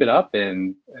let's keep it up.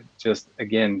 And just,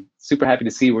 again, super happy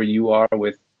to see where you are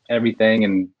with everything.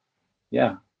 And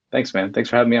thanks, man. Thanks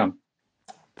for having me on.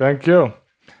 Thank you.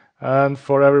 And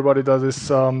for everybody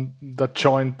that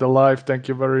joined the live, thank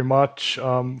you very much.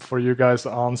 For you guys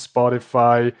on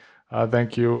Spotify,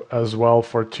 thank you as well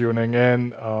for tuning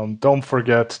in. Don't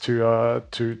forget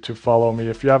to follow me.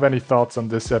 If you have any thoughts on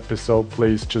this episode,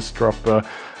 please just drop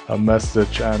a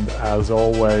message. And as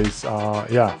always,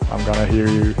 I'm gonna hear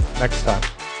you next time.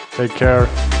 Take care.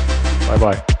 Bye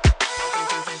bye.